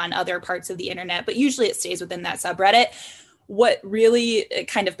wind on other parts of the internet, but usually it stays within that subreddit. What really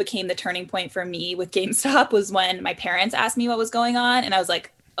kind of became the turning point for me with GameStop was when my parents asked me what was going on. And I was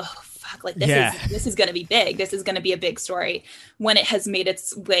like, oh, fuck, like this is going to be big. This is going to be a big story when it has made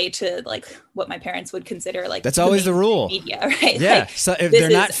its way to like what my parents would consider like. That's always the rule. Media, right? Yeah. Like, so if they're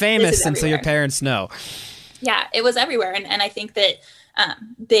not famous until your parents know. Yeah, it was everywhere. And I think that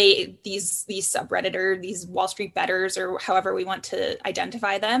these subredditor, these Wall Street bettors, or however we want to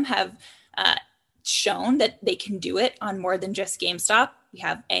identify them, have shown that they can do it on more than just GameStop. We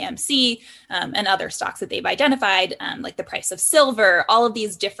have AMC and other stocks that they've identified, like the price of silver. All of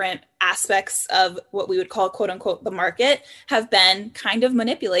these different aspects of what we would call, quote unquote, the market have been kind of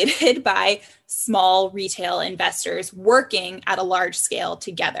manipulated by small retail investors working at a large scale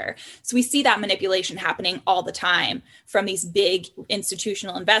together. So we see that manipulation happening all the time from these big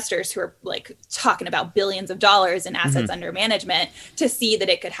institutional investors who are like talking about billions of dollars in assets under management, to see that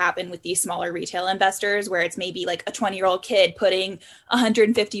it could happen with these smaller retail investors where it's maybe like a 20-year-old kid putting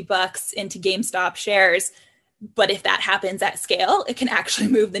 $150 into GameStop shares. But if that happens at scale, it can actually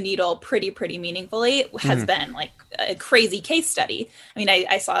move the needle pretty meaningfully. It has been like a crazy case study. I mean,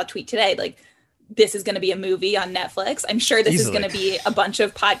 I saw a tweet today, like this is going to be a movie on Netflix. I'm sure this Easily. is going to be a bunch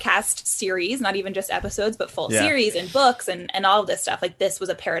of podcast series, not even just episodes, but full series and books and all of this stuff. Like, this was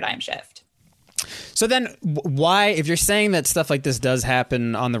a paradigm shift. So then why, if you're saying that stuff like this does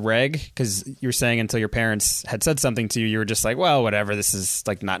happen on the reg, because you're saying until your parents had said something to you, you were just like, well, whatever, this is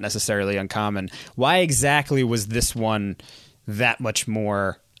like not necessarily uncommon. Why exactly was this one that much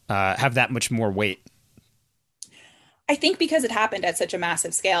more, have that much more weight? I think because it happened at such a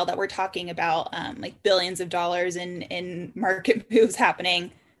massive scale that we're talking about like billions of dollars in market moves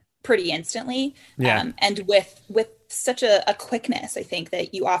happening pretty instantly. And with such a quickness, I think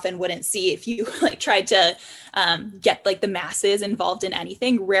that you often wouldn't see if you like tried to get like the masses involved in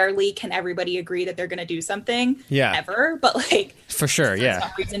anything. Rarely can everybody agree that they're going to do something ever, but like for sure. For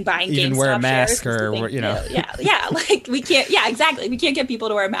some reason buying even GameStop wear a mask shares or, you know, like we can't, exactly. We can't get people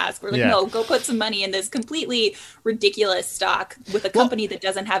to wear a mask. We're like, no, go put some money in this completely ridiculous stock with a company that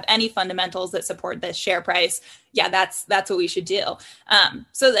doesn't have any fundamentals that support this share price. Yeah, that's what we should do.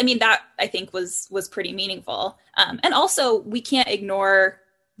 So, I mean, that I think was pretty meaningful. And also we can't ignore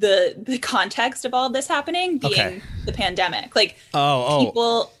the context of all of this happening being the pandemic. Like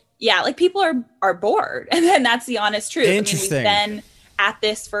people, like people are bored. And then that's the honest truth. Interesting. I mean, we've been at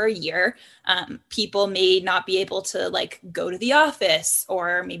this for a year. People may not be able to like go to the office,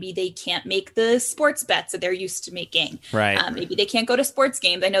 or maybe they can't make the sports bets that they're used to making. Right. Maybe they can't go to sports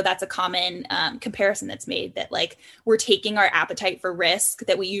games. I know that's a common comparison that's made, that like we're taking our appetite for risk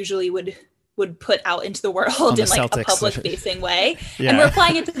that we usually would put out into the world in like a public facing way. And we're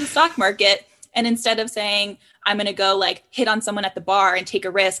applying it to the stock market. And instead of saying, I'm going to go like hit on someone at the bar and take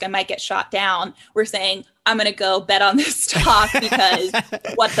a risk, I might get shot down, we're saying, I'm going to go bet on this stock because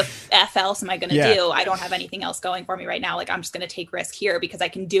what the F else am I going to do? I don't have anything else going for me right now. Like, I'm just going to take risk here because I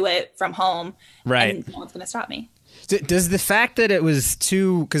can do it from home. Right. And no one's going to stop me. Does the fact that it was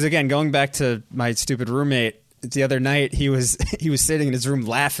too, because again, going back to my stupid roommate, the other night he was sitting in his room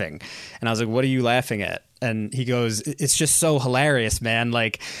laughing, and I was like, what are you laughing at? And he goes, it's just so hilarious, man.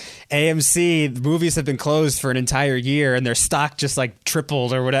 Like, AMC, the movies have been closed for an entire year and their stock just like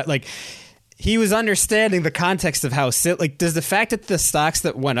tripled or whatever. Like, he was understanding the context of how like, does the fact that the stocks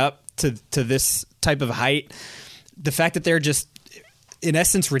that went up to this type of height, the fact that they're just in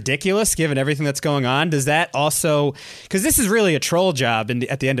essence ridiculous given everything that's going on, does that also, because this is really a troll job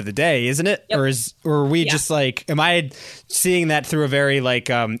at the end of the day, isn't it? Yep. Or are we just like, am I seeing that through a very like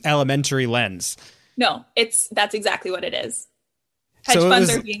elementary lens? No, that's exactly what it is. Hedge funds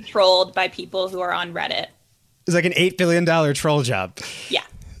are being trolled by people who are on Reddit. It's like an $8 billion troll job. Yeah.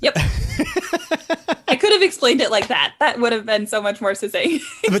 Yep. I could have explained it like that. That would have been so much more succinct.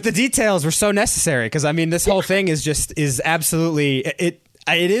 But the details were so necessary, because I mean, this whole thing is absolutely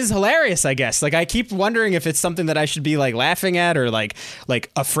it is hilarious, I guess. Like, I keep wondering if it's something that I should be like laughing at or like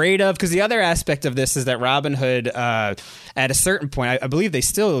afraid of, because the other aspect of this is that Robinhood at a certain point, I believe you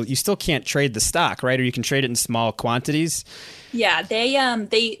still can't trade the stock, right? Or you can trade it in small quantities. Yeah,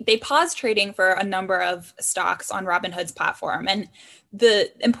 they paused trading for a number of stocks on Robinhood's platform. And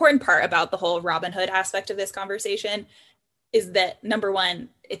the important part about the whole Robinhood aspect of this conversation is that, number one,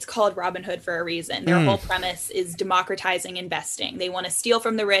 it's called Robinhood for a reason. Their whole premise is democratizing investing. They want to steal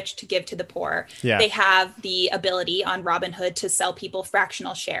from the rich to give to the poor. Yeah. They have the ability on Robinhood to sell people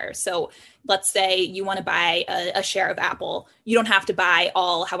fractional shares. So let's say you want to buy a share of Apple. You don't have to buy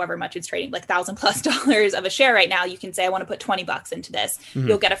all, however much it's trading, like $1,000+ of a share right now. You can say, I want to put $20 into this. Mm-hmm.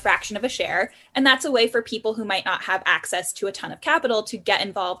 You'll get a fraction of a share. And that's a way for people who might not have access to a ton of capital to get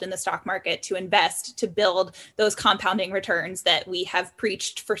involved in the stock market, to invest, to build those compounding returns that we have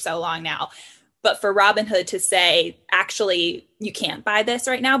preached for so long now. But for Robinhood to say, actually, you can't buy this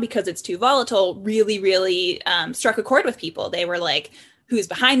right now because it's too volatile, really, really struck a chord with people. They were like, who's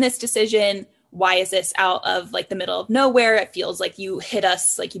behind this decision? Why is this out of like the middle of nowhere? It feels like you hit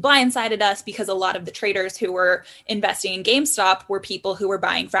us, like you blindsided us, because a lot of the traders who were investing in GameStop were people who were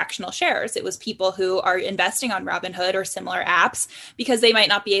buying fractional shares. It was people who are investing on Robinhood or similar apps because they might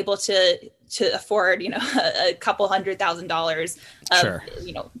not be able to afford, a couple $100,000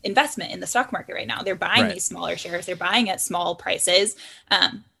 of, investment in the stock market right now. They're buying these smaller shares. They're buying at small prices.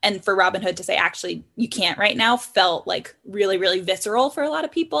 And for Robinhood to say, actually, you can't right now, felt like really, really visceral for a lot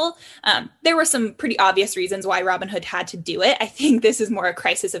of people. There were some pretty obvious reasons why Robinhood had to do it. I think this is more a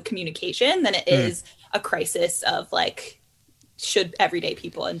crisis of communication than it is a crisis of like, should everyday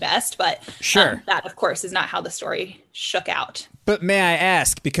people invest? But that, of course, is not how the story shook out. But may I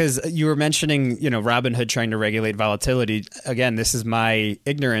ask, because you were mentioning, Robinhood trying to regulate volatility. Again, this is my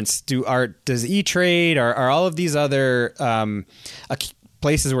ignorance. Does E-Trade, are all of these other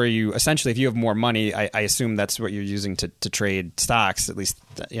places where you essentially, if you have more money, I assume that's what you're using to trade stocks, at least,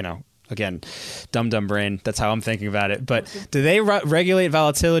 again, dumb brain. That's how I'm thinking about it. But do they regulate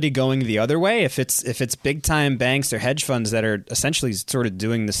volatility going the other way? If it's big time banks or hedge funds that are essentially sort of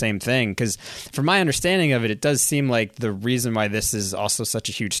doing the same thing? Because from my understanding of it, it does seem like the reason why this is also such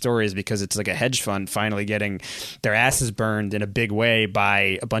a huge story is because it's like a hedge fund finally getting their asses burned in a big way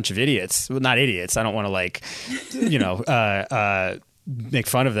by a bunch of idiots. Well, not idiots. I don't want to make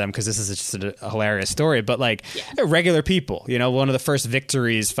fun of them because this is just a hilarious story, but regular people, one of the first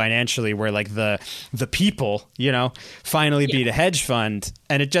victories financially where like the people, finally beat a hedge fund.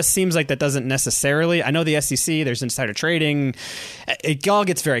 And it just seems like that doesn't necessarily, I know the SEC, there's insider trading. It all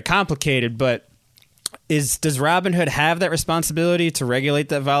gets very complicated, but does Robinhood have that responsibility to regulate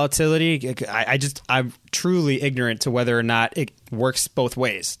that volatility? I'm truly ignorant to whether or not it works both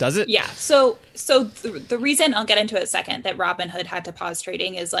ways. Does it? Yeah. So the reason, I'll get into it in a second, that Robinhood had to pause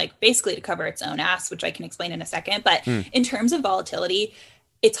trading is like basically to cover its own ass, which I can explain in a second. But in terms of volatility,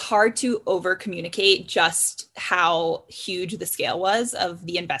 it's hard to over communicate just how huge the scale was of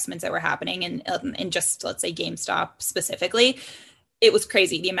the investments that were happening in just, let's say, GameStop specifically. It was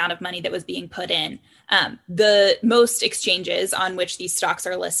crazy, the amount of money that was being put in. The most exchanges on which these stocks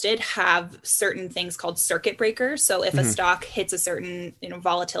are listed have certain things called circuit breakers. So if a stock hits a certain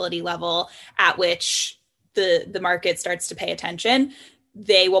volatility level at which the market starts to pay attention,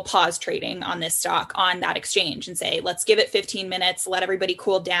 they will pause trading on this stock on that exchange and say, let's give it 15 minutes, let everybody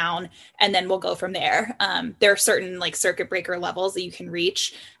cool down, and then we'll go from there. There are certain like circuit breaker levels that you can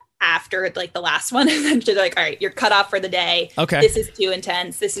reach after like the last one, and then they're like, all right, you're cut off for the day. Okay. This is too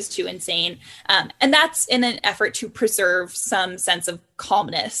intense. This is too insane. And that's in an effort to preserve some sense of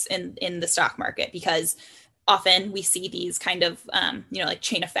calmness in the stock market, because often we see these kind of, like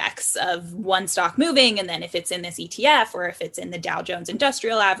chain effects of one stock moving. And then if it's in this ETF or if it's in the Dow Jones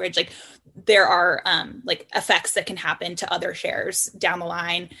Industrial Average, like there are like effects that can happen to other shares down the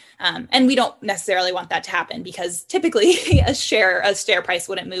line. And we don't necessarily want that to happen, because typically a share price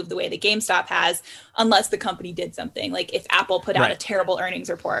wouldn't move the way that GameStop has unless the company did something. Like if Apple put out a terrible earnings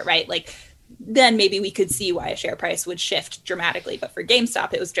report, right? Like then maybe we could see why a share price would shift dramatically. But for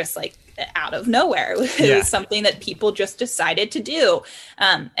GameStop, it was just like out of nowhere. It was something that people just decided to do.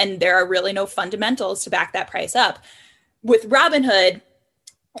 And there are really no fundamentals to back that price up. With Robinhood,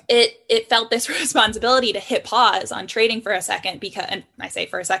 it felt this responsibility to hit pause on trading for a second, because, and I say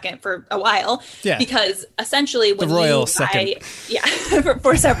for a second, for a while, because essentially when you buy,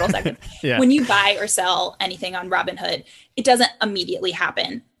 for several seconds, when you buy or sell anything on Robinhood, it doesn't immediately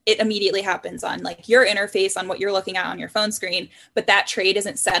happen. It immediately happens on like your interface on what you're looking at on your phone screen, but that trade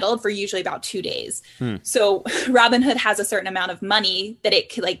isn't settled for usually about 2 days. So Robinhood has a certain amount of money that it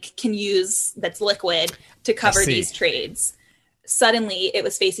can use that's liquid to cover these trades. Suddenly it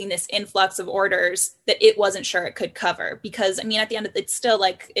was facing this influx of orders that it wasn't sure it could cover, because I mean, at the end of it's still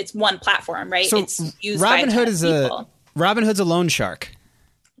like it's one platform, right? So it's used Robinhood's a loan shark.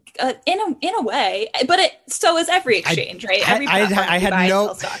 In a way, but so is every exchange, right? Every I had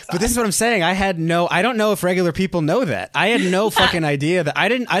no, but this is what I'm saying. I don't know if regular people know that. I had no fucking idea that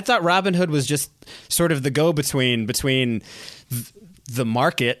I thought Robinhood was just sort of the go-between between the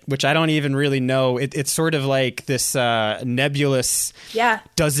market, which I don't even really know. It's sort of like this nebulous. Yeah.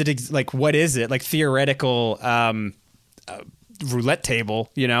 Does it like what is it like theoretical? Roulette table,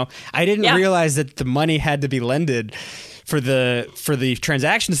 I didn't realize that the money had to be lended for the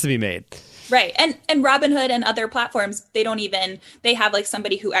transactions to be made. Right. And Robinhood and other platforms, they have like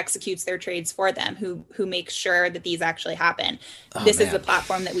somebody who executes their trades for them, who makes sure that these actually happen. This is the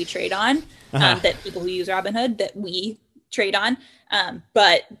platform that we trade on, that people who use Robinhood, that we trade on.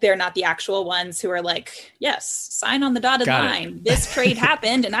 But they're not the actual ones who are like, yes, sign on the dotted line. This trade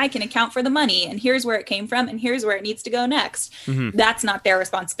happened and I can account for the money, and here's where it came from and here's where it needs to go next. That's not their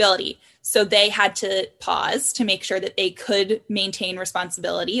responsibility. So they had to pause to make sure that they could maintain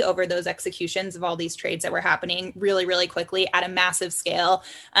responsibility over those executions of all these trades that were happening really, really quickly at a massive scale,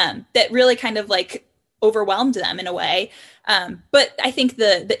 that really kind of like overwhelmed them in a way. But I think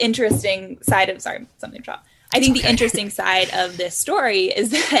the interesting side of, the interesting side of this story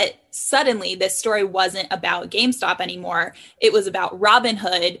is that suddenly this story wasn't about GameStop anymore. It was about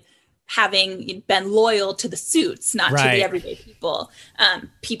Robinhood having been loyal to the suits, not to the everyday people.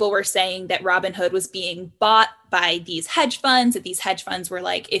 People were saying that Robinhood was being bought by these hedge funds, that these hedge funds were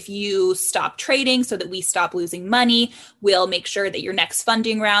like, if you stop trading so that we stop losing money, we'll make sure that your next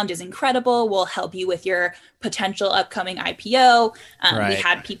funding round is incredible. We'll help you with your potential upcoming IPO. We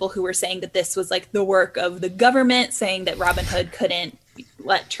had people who were saying that this was like the work of the government, saying that Robinhood couldn't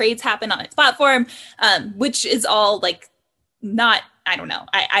let trades happen on its platform, which is all like not I don't know.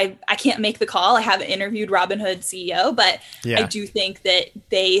 I can't make the call. I haven't interviewed Robinhood CEO, but I do think that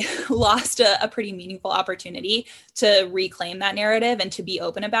they lost a pretty meaningful opportunity to reclaim that narrative and to be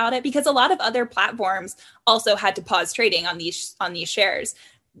open about it, because a lot of other platforms also had to pause trading on these shares,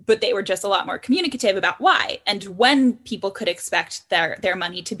 but they were just a lot more communicative about why and when people could expect their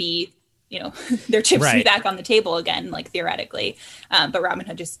money to be, their chips to be back on the table again, like theoretically. But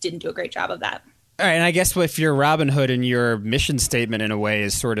Robinhood just didn't do a great job of that. All right, and I guess if you're Robinhood and your mission statement in a way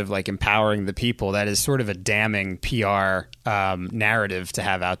is sort of like empowering the people, that is sort of a damning PR narrative to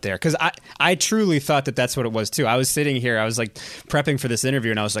have out there. Because I truly thought that that's what it was too. I was sitting here, I was like prepping for this interview,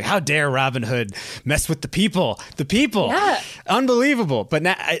 and I was like, how dare Robinhood mess with the people? The people, unbelievable. But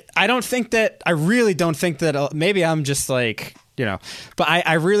now I really don't think that. Maybe I'm just like. But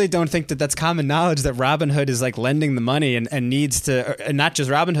I really don't think that that's common knowledge that Robinhood is like lending the money and needs to, and not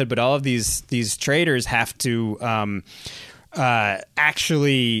just Robinhood, but all of these traders have to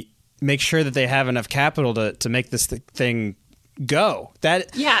actually make sure that they have enough capital to make this thing go.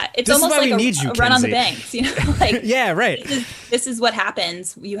 It's almost like a run on the banks, like yeah, right. This is what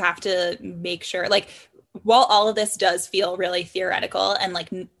happens. You have to make sure, like, while all of this does feel really theoretical and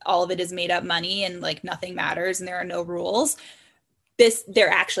like all of it is made up money and like nothing matters and there are no rules, there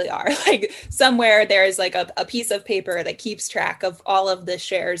actually are, like, somewhere there's like a piece of paper that keeps track of all of the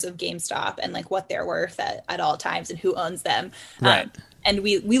shares of GameStop and like what they're worth at all times and who owns them. Right. And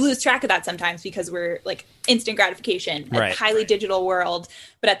we lose track of that sometimes because we're like instant gratification, a highly digital world.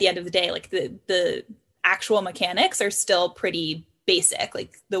 But at the end of the day, like the actual mechanics are still pretty basic,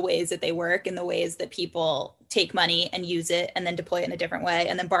 like the ways that they work and the ways that people take money and use it and then deploy it in a different way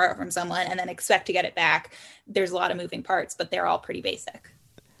and then borrow it from someone and then expect to get it back. There's a lot of moving parts, but they're all pretty basic.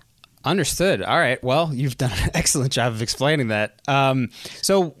 Understood. All right. Well, you've done an excellent job of explaining that.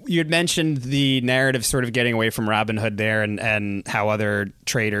 So you had mentioned the narrative sort of getting away from Robinhood there and how other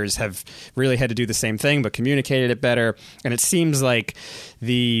traders have really had to do the same thing but communicated it better. And it seems like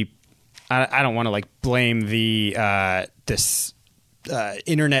I don't want to like blame this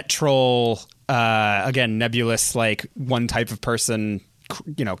internet troll, again, nebulous, like one type of person,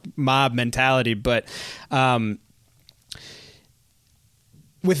 mob mentality. But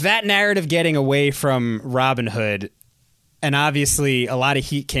with that narrative getting away from Robinhood, and obviously a lot of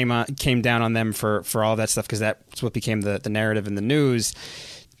heat came down on them for all that stuff because that's what became the narrative in the news.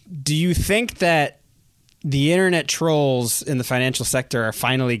 Do you think that the internet trolls in the financial sector are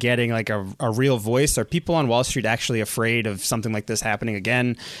finally getting like a real voice? Are people on Wall Street actually afraid of something like this happening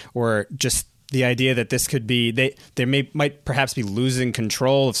again? Or just the idea that this could be, they might perhaps be losing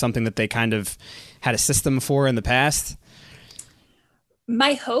control of something that they kind of had a system for in the past?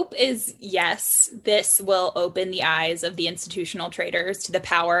 My hope is, yes, this will open the eyes of the institutional traders to the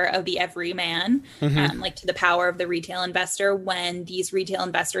power of the everyman, like to the power of the retail investor. When these retail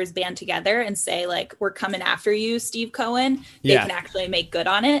investors band together and say, like, we're coming after you, Steve Cohen, they can actually make good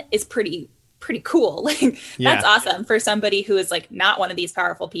on it, is pretty cool. Like, that's awesome for somebody who is like not one of these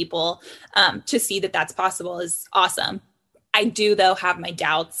powerful people. To see that that's possible is awesome. I do, though, have my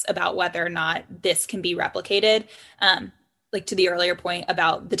doubts about whether or not this can be replicated. Like to the earlier point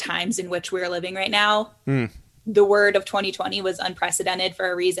about the times in which we're living right now, the word of 2020 was unprecedented for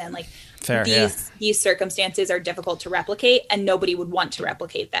a reason. Like these circumstances are difficult to replicate and nobody would want to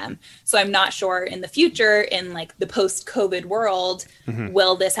replicate them. So I'm not sure in the future, in like the post-COVID world,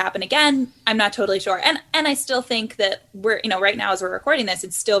 will this happen again? I'm not totally sure. And I still think that we're, right now as we're recording this,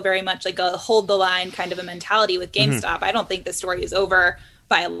 it's still very much like a hold the line kind of a mentality with GameStop. I don't think the story is over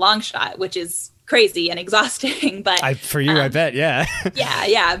by a long shot, which is crazy and exhausting, but for you, I bet, yeah.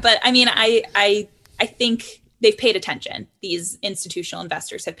 yeah. But I mean, I think they've paid attention. These institutional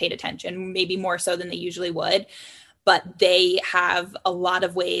investors have paid attention, maybe more so than they usually would, but they have a lot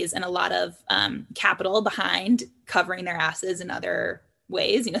of ways and a lot of capital behind covering their asses in other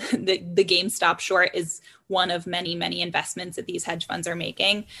ways. The GameStop short is one of many, many investments that these hedge funds are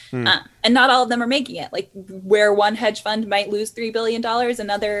making. And not all of them are making it. Like where one hedge fund might lose $3 billion,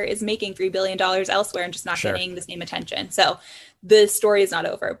 another is making $3 billion elsewhere and just not getting the same attention. So the story is not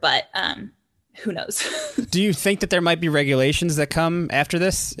over, but who knows? Do you think that there might be regulations that come after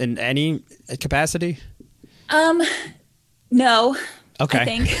this in any capacity? No. Okay. I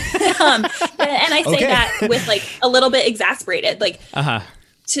think. And I say that with like a little bit exasperated, like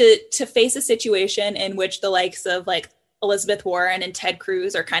to face a situation in which the likes of like Elizabeth Warren and Ted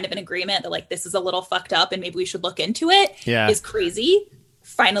Cruz are kind of in agreement that like this is a little fucked up and maybe we should look into it is crazy.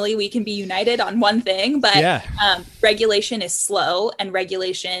 Finally, we can be united on one thing, but regulation is slow and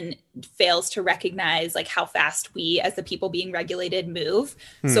regulation fails to recognize like how fast we as the people being regulated move.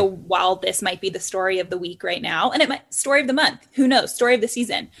 So while this might be the story of the week right now, and it might story of the month, who knows, story of the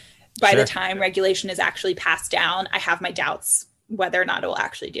season, by the time regulation is actually passed down, I have my doubts whether or not it will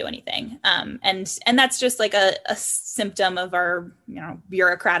actually do anything. And that's just like a symptom of our,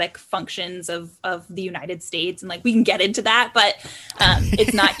 bureaucratic functions of the United States. And like, we can get into that, but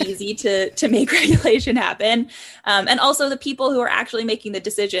it's not easy to make regulation happen. And also the people who are actually making the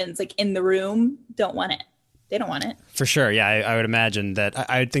decisions, like in the room, don't want it. They don't want it. For sure. Yeah. I would imagine that.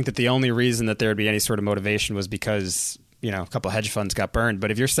 I would think that the only reason that there would be any sort of motivation was because, a couple of hedge funds got burned.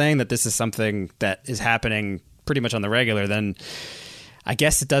 But if you're saying that this is something that is happening pretty much on the regular, then I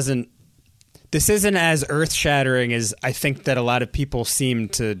guess this isn't as earth shattering as I think that a lot of people seem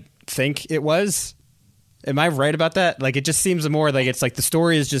to think it was. Am I right about that? Like, it just seems more like it's like the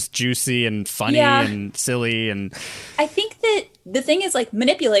story is just juicy and funny and silly. And I think that the thing is, like,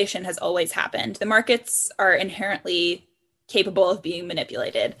 manipulation has always happened. The markets are inherently capable of being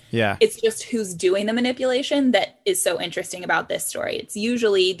manipulated. Yeah. It's just who's doing the manipulation that is so interesting about this story. It's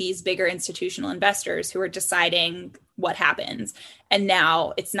usually these bigger institutional investors who are deciding what happens. And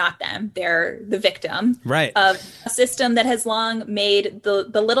now it's not them. They're the victim of a system that has long made the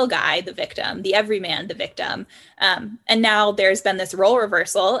little guy the victim, the everyman the victim. And now there's been this role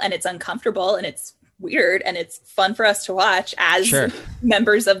reversal, and it's uncomfortable and it's weird and it's fun for us to watch as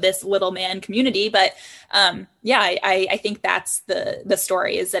members of this little man community. But I think that's the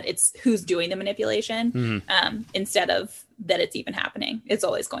story, is that it's who's doing the manipulation instead of that it's even happening. It's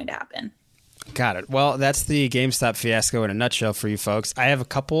always going to happen. Got it. Well, that's the GameStop fiasco in a nutshell for you folks. I have a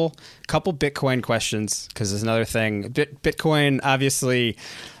couple Bitcoin questions, because there's another thing. Bitcoin, obviously,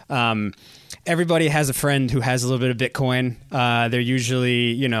 everybody has a friend who has a little bit of Bitcoin. They're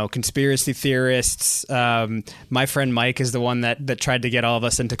usually, conspiracy theorists. My friend Mike is the one that tried to get all of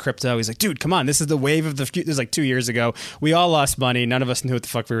us into crypto. He's like, dude, come on. This is the wave of the future. This is like 2 years ago. We all lost money. None of us knew what the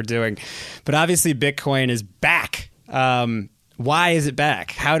fuck we were doing. But obviously Bitcoin is back. Why is it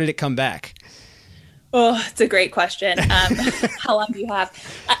back? How did it come back? Oh, it's a great question. How long do you have?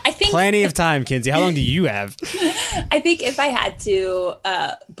 I think plenty of time, Kinsey. How long do you have? I think if I had to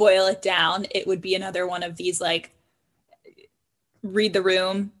boil it down, it would be another one of these, like, read the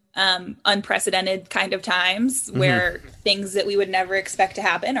room, unprecedented kind of times where things that we would never expect to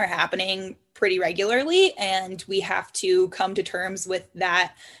happen are happening pretty regularly, and we have to come to terms with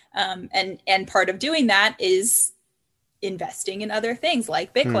that. And part of doing that is investing in other things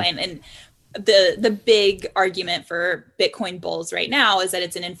like Bitcoin. And the big argument for Bitcoin bulls right now is that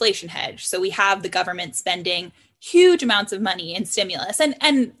it's an inflation hedge. So we have the government spending huge amounts of money in stimulus.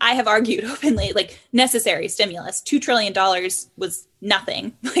 And I have argued openly, like, necessary stimulus. $2 trillion was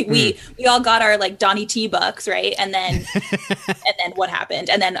nothing. Like, we all got our, like, Donnie T bucks, right? And then what happened?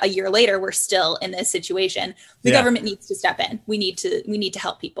 And then a year later, we're still in this situation. The government needs to step in. We need to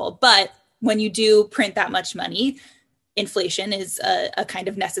help people. But when you do print that much money, inflation is a kind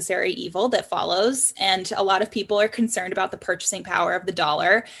of necessary evil that follows. And a lot of people are concerned about the purchasing power of the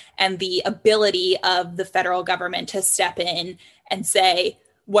dollar and the ability of the federal government to step in and say,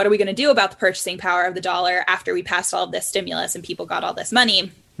 what are we going to do about the purchasing power of the dollar after we passed all of this stimulus and people got all this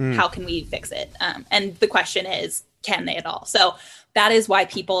money? How can we fix it? And the question is, can they at all? So that is why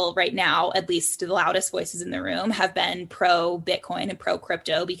people right now, at least the loudest voices in the room, have been pro Bitcoin and pro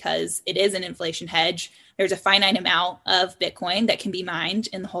crypto, because it is an inflation hedge. There's a finite amount of Bitcoin that can be mined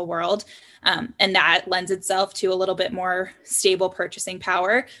in the whole world. And that lends itself to a little bit more stable purchasing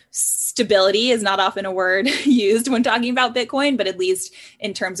power. Stability is not often a word used when talking about Bitcoin, but at least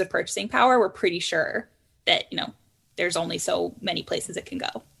in terms of purchasing power, we're pretty sure that, there's only so many places it can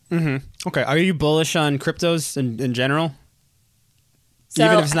go. Okay. Are you bullish on cryptos in general? So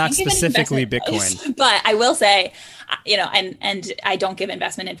even if it's not specifically Bitcoin. Advice, but I will say, and I don't give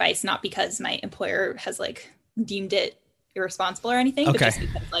investment advice, not because my employer has, like, deemed it irresponsible or anything, but just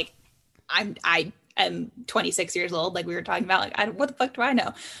because, like, I am 26 years old, like we were talking about, like, what the fuck do I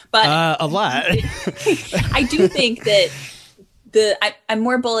know? But a lot. I do think that I'm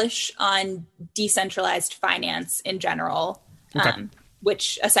more bullish on decentralized finance in general,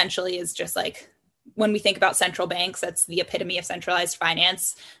 which essentially is just, like, when we think about central banks, that's the epitome of centralized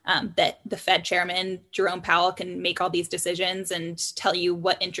finance, that the Fed chairman, Jerome Powell, can make all these decisions and tell you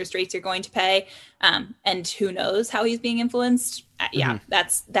what interest rates you're going to pay. And who knows how he's being influenced.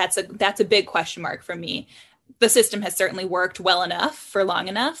 That's a big question mark for me. The system has certainly worked well enough for long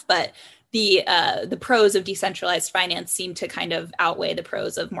enough, but the pros of decentralized finance seem to kind of outweigh the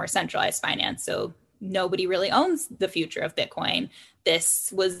pros of more centralized finance. So nobody really owns the future of Bitcoin.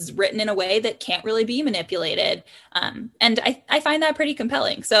 This was written in a way that can't really be manipulated. And I find that pretty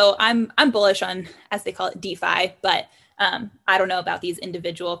compelling. So I'm bullish on, as they call it, DeFi, but I don't know about these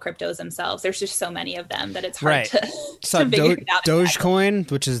individual cryptos themselves. There's just so many of them that it's hard to figure it out.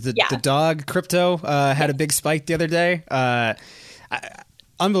 Dogecoin, which is the dog crypto, had a big spike the other day.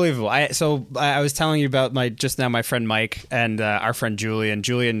 Unbelievable. I was telling you about my friend Mike and our friend Julian.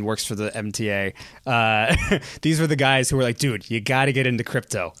 Julian works for the MTA. These were the guys who were like, dude, you got to get into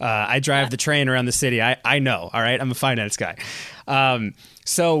crypto. I drive the train around the city. I know. All right. I'm a finance guy.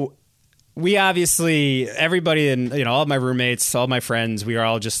 So we obviously, everybody and all of my roommates, all my friends, we are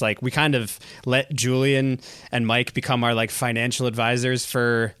all just like, we kind of let Julian and Mike become our like financial advisors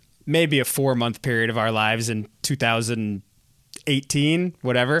for maybe a 4-month period of our lives in 2018,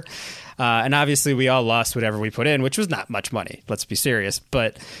 whatever. And obviously we all lost whatever we put in, which was not much money. Let's be serious.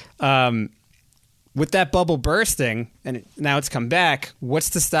 But with that bubble bursting, and now it's come back, what's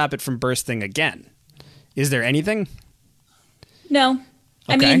to stop it from bursting again? Is there anything? No.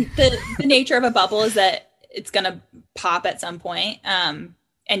 Okay. I mean, the nature of a bubble is that it's going to pop at some point, and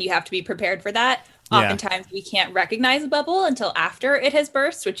you have to be prepared for that. Oftentimes we can't recognize a bubble until after it has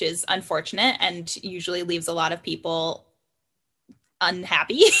burst, which is unfortunate and usually leaves a lot of people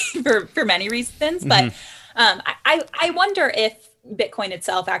unhappy for many reasons. But I wonder if Bitcoin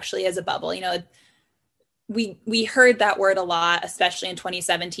itself actually is a bubble. We heard that word a lot, especially in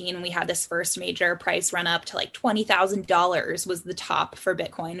 2017 when we had this first major price run up to like $20,000 was the top for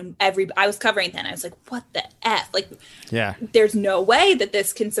Bitcoin. And I was covering then. I was like, what the F? Like, there's no way that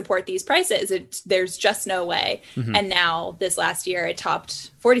this can support these prices. There's just no way. And now this last year it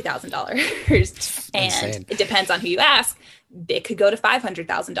topped $40,000. And it depends on who you ask. It could go to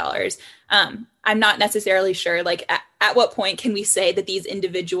 $500,000. I'm not necessarily sure, like, at what point can we say that these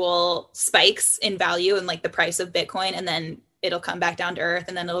individual spikes in value and like the price of Bitcoin, and then it'll come back down to earth,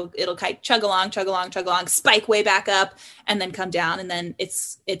 and then it'll kind of chug along, spike way back up, and then come down, and then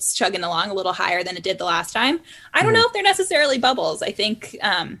it's chugging along a little higher than it did the last time. I don't know if they're necessarily bubbles. I think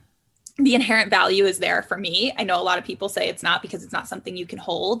the inherent value is there for me. I know a lot of people say it's not because it's not something you can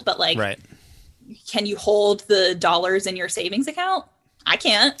hold, but like, can you hold the dollars in your savings account? I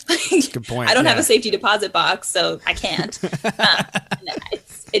can't. Good point. I don't have a safety deposit box, so I can't.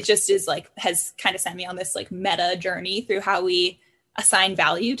 It just is like, has kind of sent me on this like meta journey through how we assign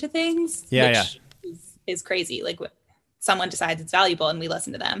value to things, which is crazy. Like, someone decides it's valuable and we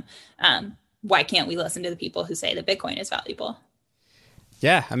listen to them. Why can't we listen to the people who say that Bitcoin is valuable?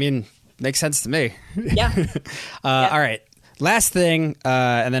 Yeah, I mean, makes sense to me. Yeah. All right. Last thing,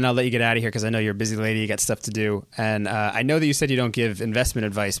 and then I'll let you get out of here because I know you're a busy lady. You got stuff to do. And I know that you said you don't give investment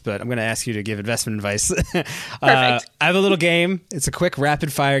advice, but I'm going to ask you to give investment advice. Perfect. I have a little game. It's a quick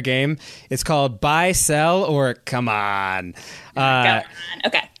rapid fire game. It's called Buy, Sell, or Come On. Okay.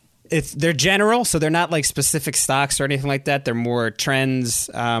 They're general, so they're not like specific stocks or anything like that. They're more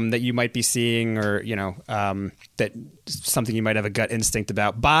trends that you might be seeing, or that something you might have a gut instinct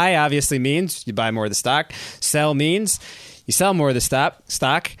about. Buy obviously means you buy more of the stock. Sell means you sell more of the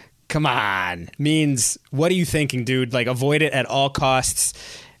stock. Come on means, what are you thinking, dude? Like, avoid it at all costs.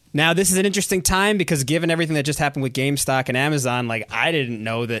 Now, this is an interesting time because given everything that just happened with GameStop and Amazon, like, I didn't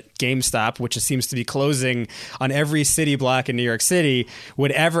know that GameStop, which seems to be closing on every city block in New York City,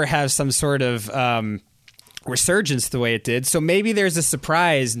 would ever have some sort of resurgence the way it did. So maybe there's a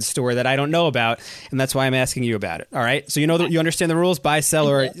surprise in store that I don't know about, and that's why I'm asking you about it. All right? So you understand the rules, buy, sell,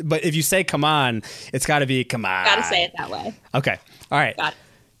 or... But if you say come on, it's got to be come on. Got to say it that way. Okay. All right. Got it.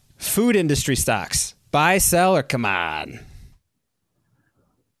 Food industry stocks. Buy, sell, or come on?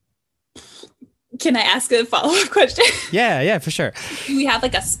 Can I ask a follow-up question? Yeah, for sure. Do we have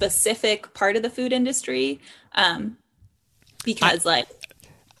like a specific part of the food industry? Because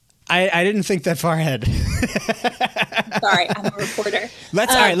I didn't think that far ahead. Sorry, I'm a reporter. All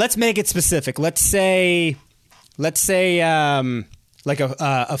right, let's make it specific. Let's say like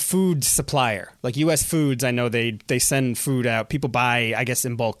a food supplier, like U.S. Foods. I know they send food out. People buy, I guess,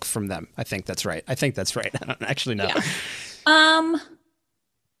 in bulk from them. I think that's right. I don't actually know. Yeah.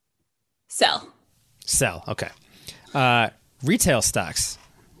 Sell. Okay. Retail stocks.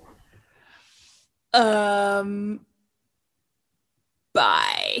 Buy.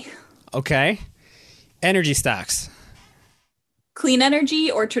 Okay. Energy stocks. Clean energy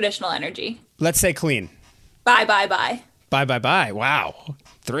or traditional energy? Let's say clean. Buy. Buy. Wow.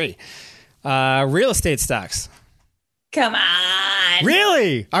 3. Real estate stocks. Come on.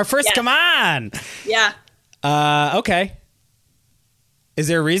 Really? Our first come on. Yeah. Okay. Is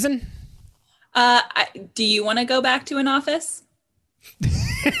there a reason? Do you want to go back to an office?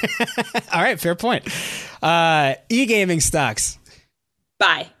 All right, fair point. E-gaming stocks.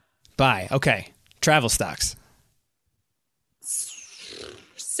 Buy. Okay. Travel stocks.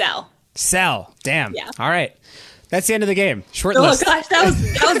 Sell. Damn. Yeah. All right. That's the end of the game. Short list. Oh gosh, that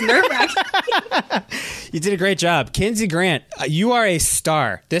was nerve-wracking. You did a great job. Kinsey Grant, you are a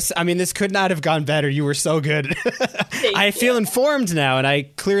star. This could not have gone better. You were so good. I feel informed now, and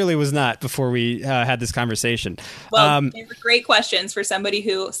I clearly was not before we had this conversation. Well, they were great questions for somebody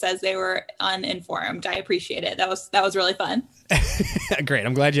who says they were uninformed. I appreciate it. That was really fun. Great.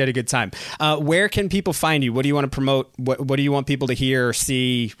 I'm glad you had a good time. Where can people find you? What do you want to promote? What do you want people to hear,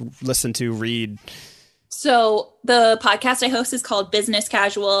 see, listen to, read? So the podcast I host is called Business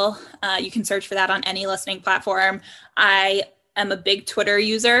Casual. You can search for that on any listening platform. I am a big Twitter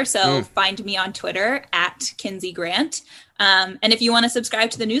user, so find me on Twitter at Kinsey Grant. And if you want to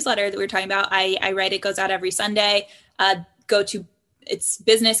subscribe to the newsletter that we were talking about, I write, it goes out every Sunday. It's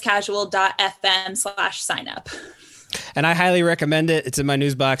businesscasual.fm/sign up. And I highly recommend it. It's in my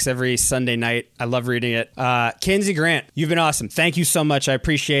news box every Sunday night. I love reading it. Kinsey Grant, you've been awesome. Thank you so much. I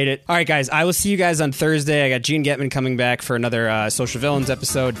appreciate it. All right, guys, I will see you guys on Thursday. I got Gene Getman coming back for another Social Villains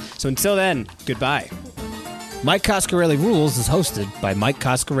episode. So until then, goodbye. Mike Coscarelli Rules is hosted by Mike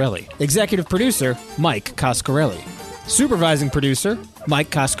Coscarelli. Executive producer, Mike Coscarelli. Supervising producer, Mike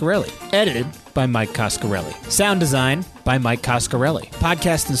Coscarelli. Edited by Mike Coscarelli. Sound design by Mike Coscarelli.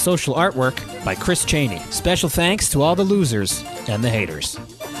 Podcast and social artwork by Chris Cheney. Special thanks to all the losers and the haters.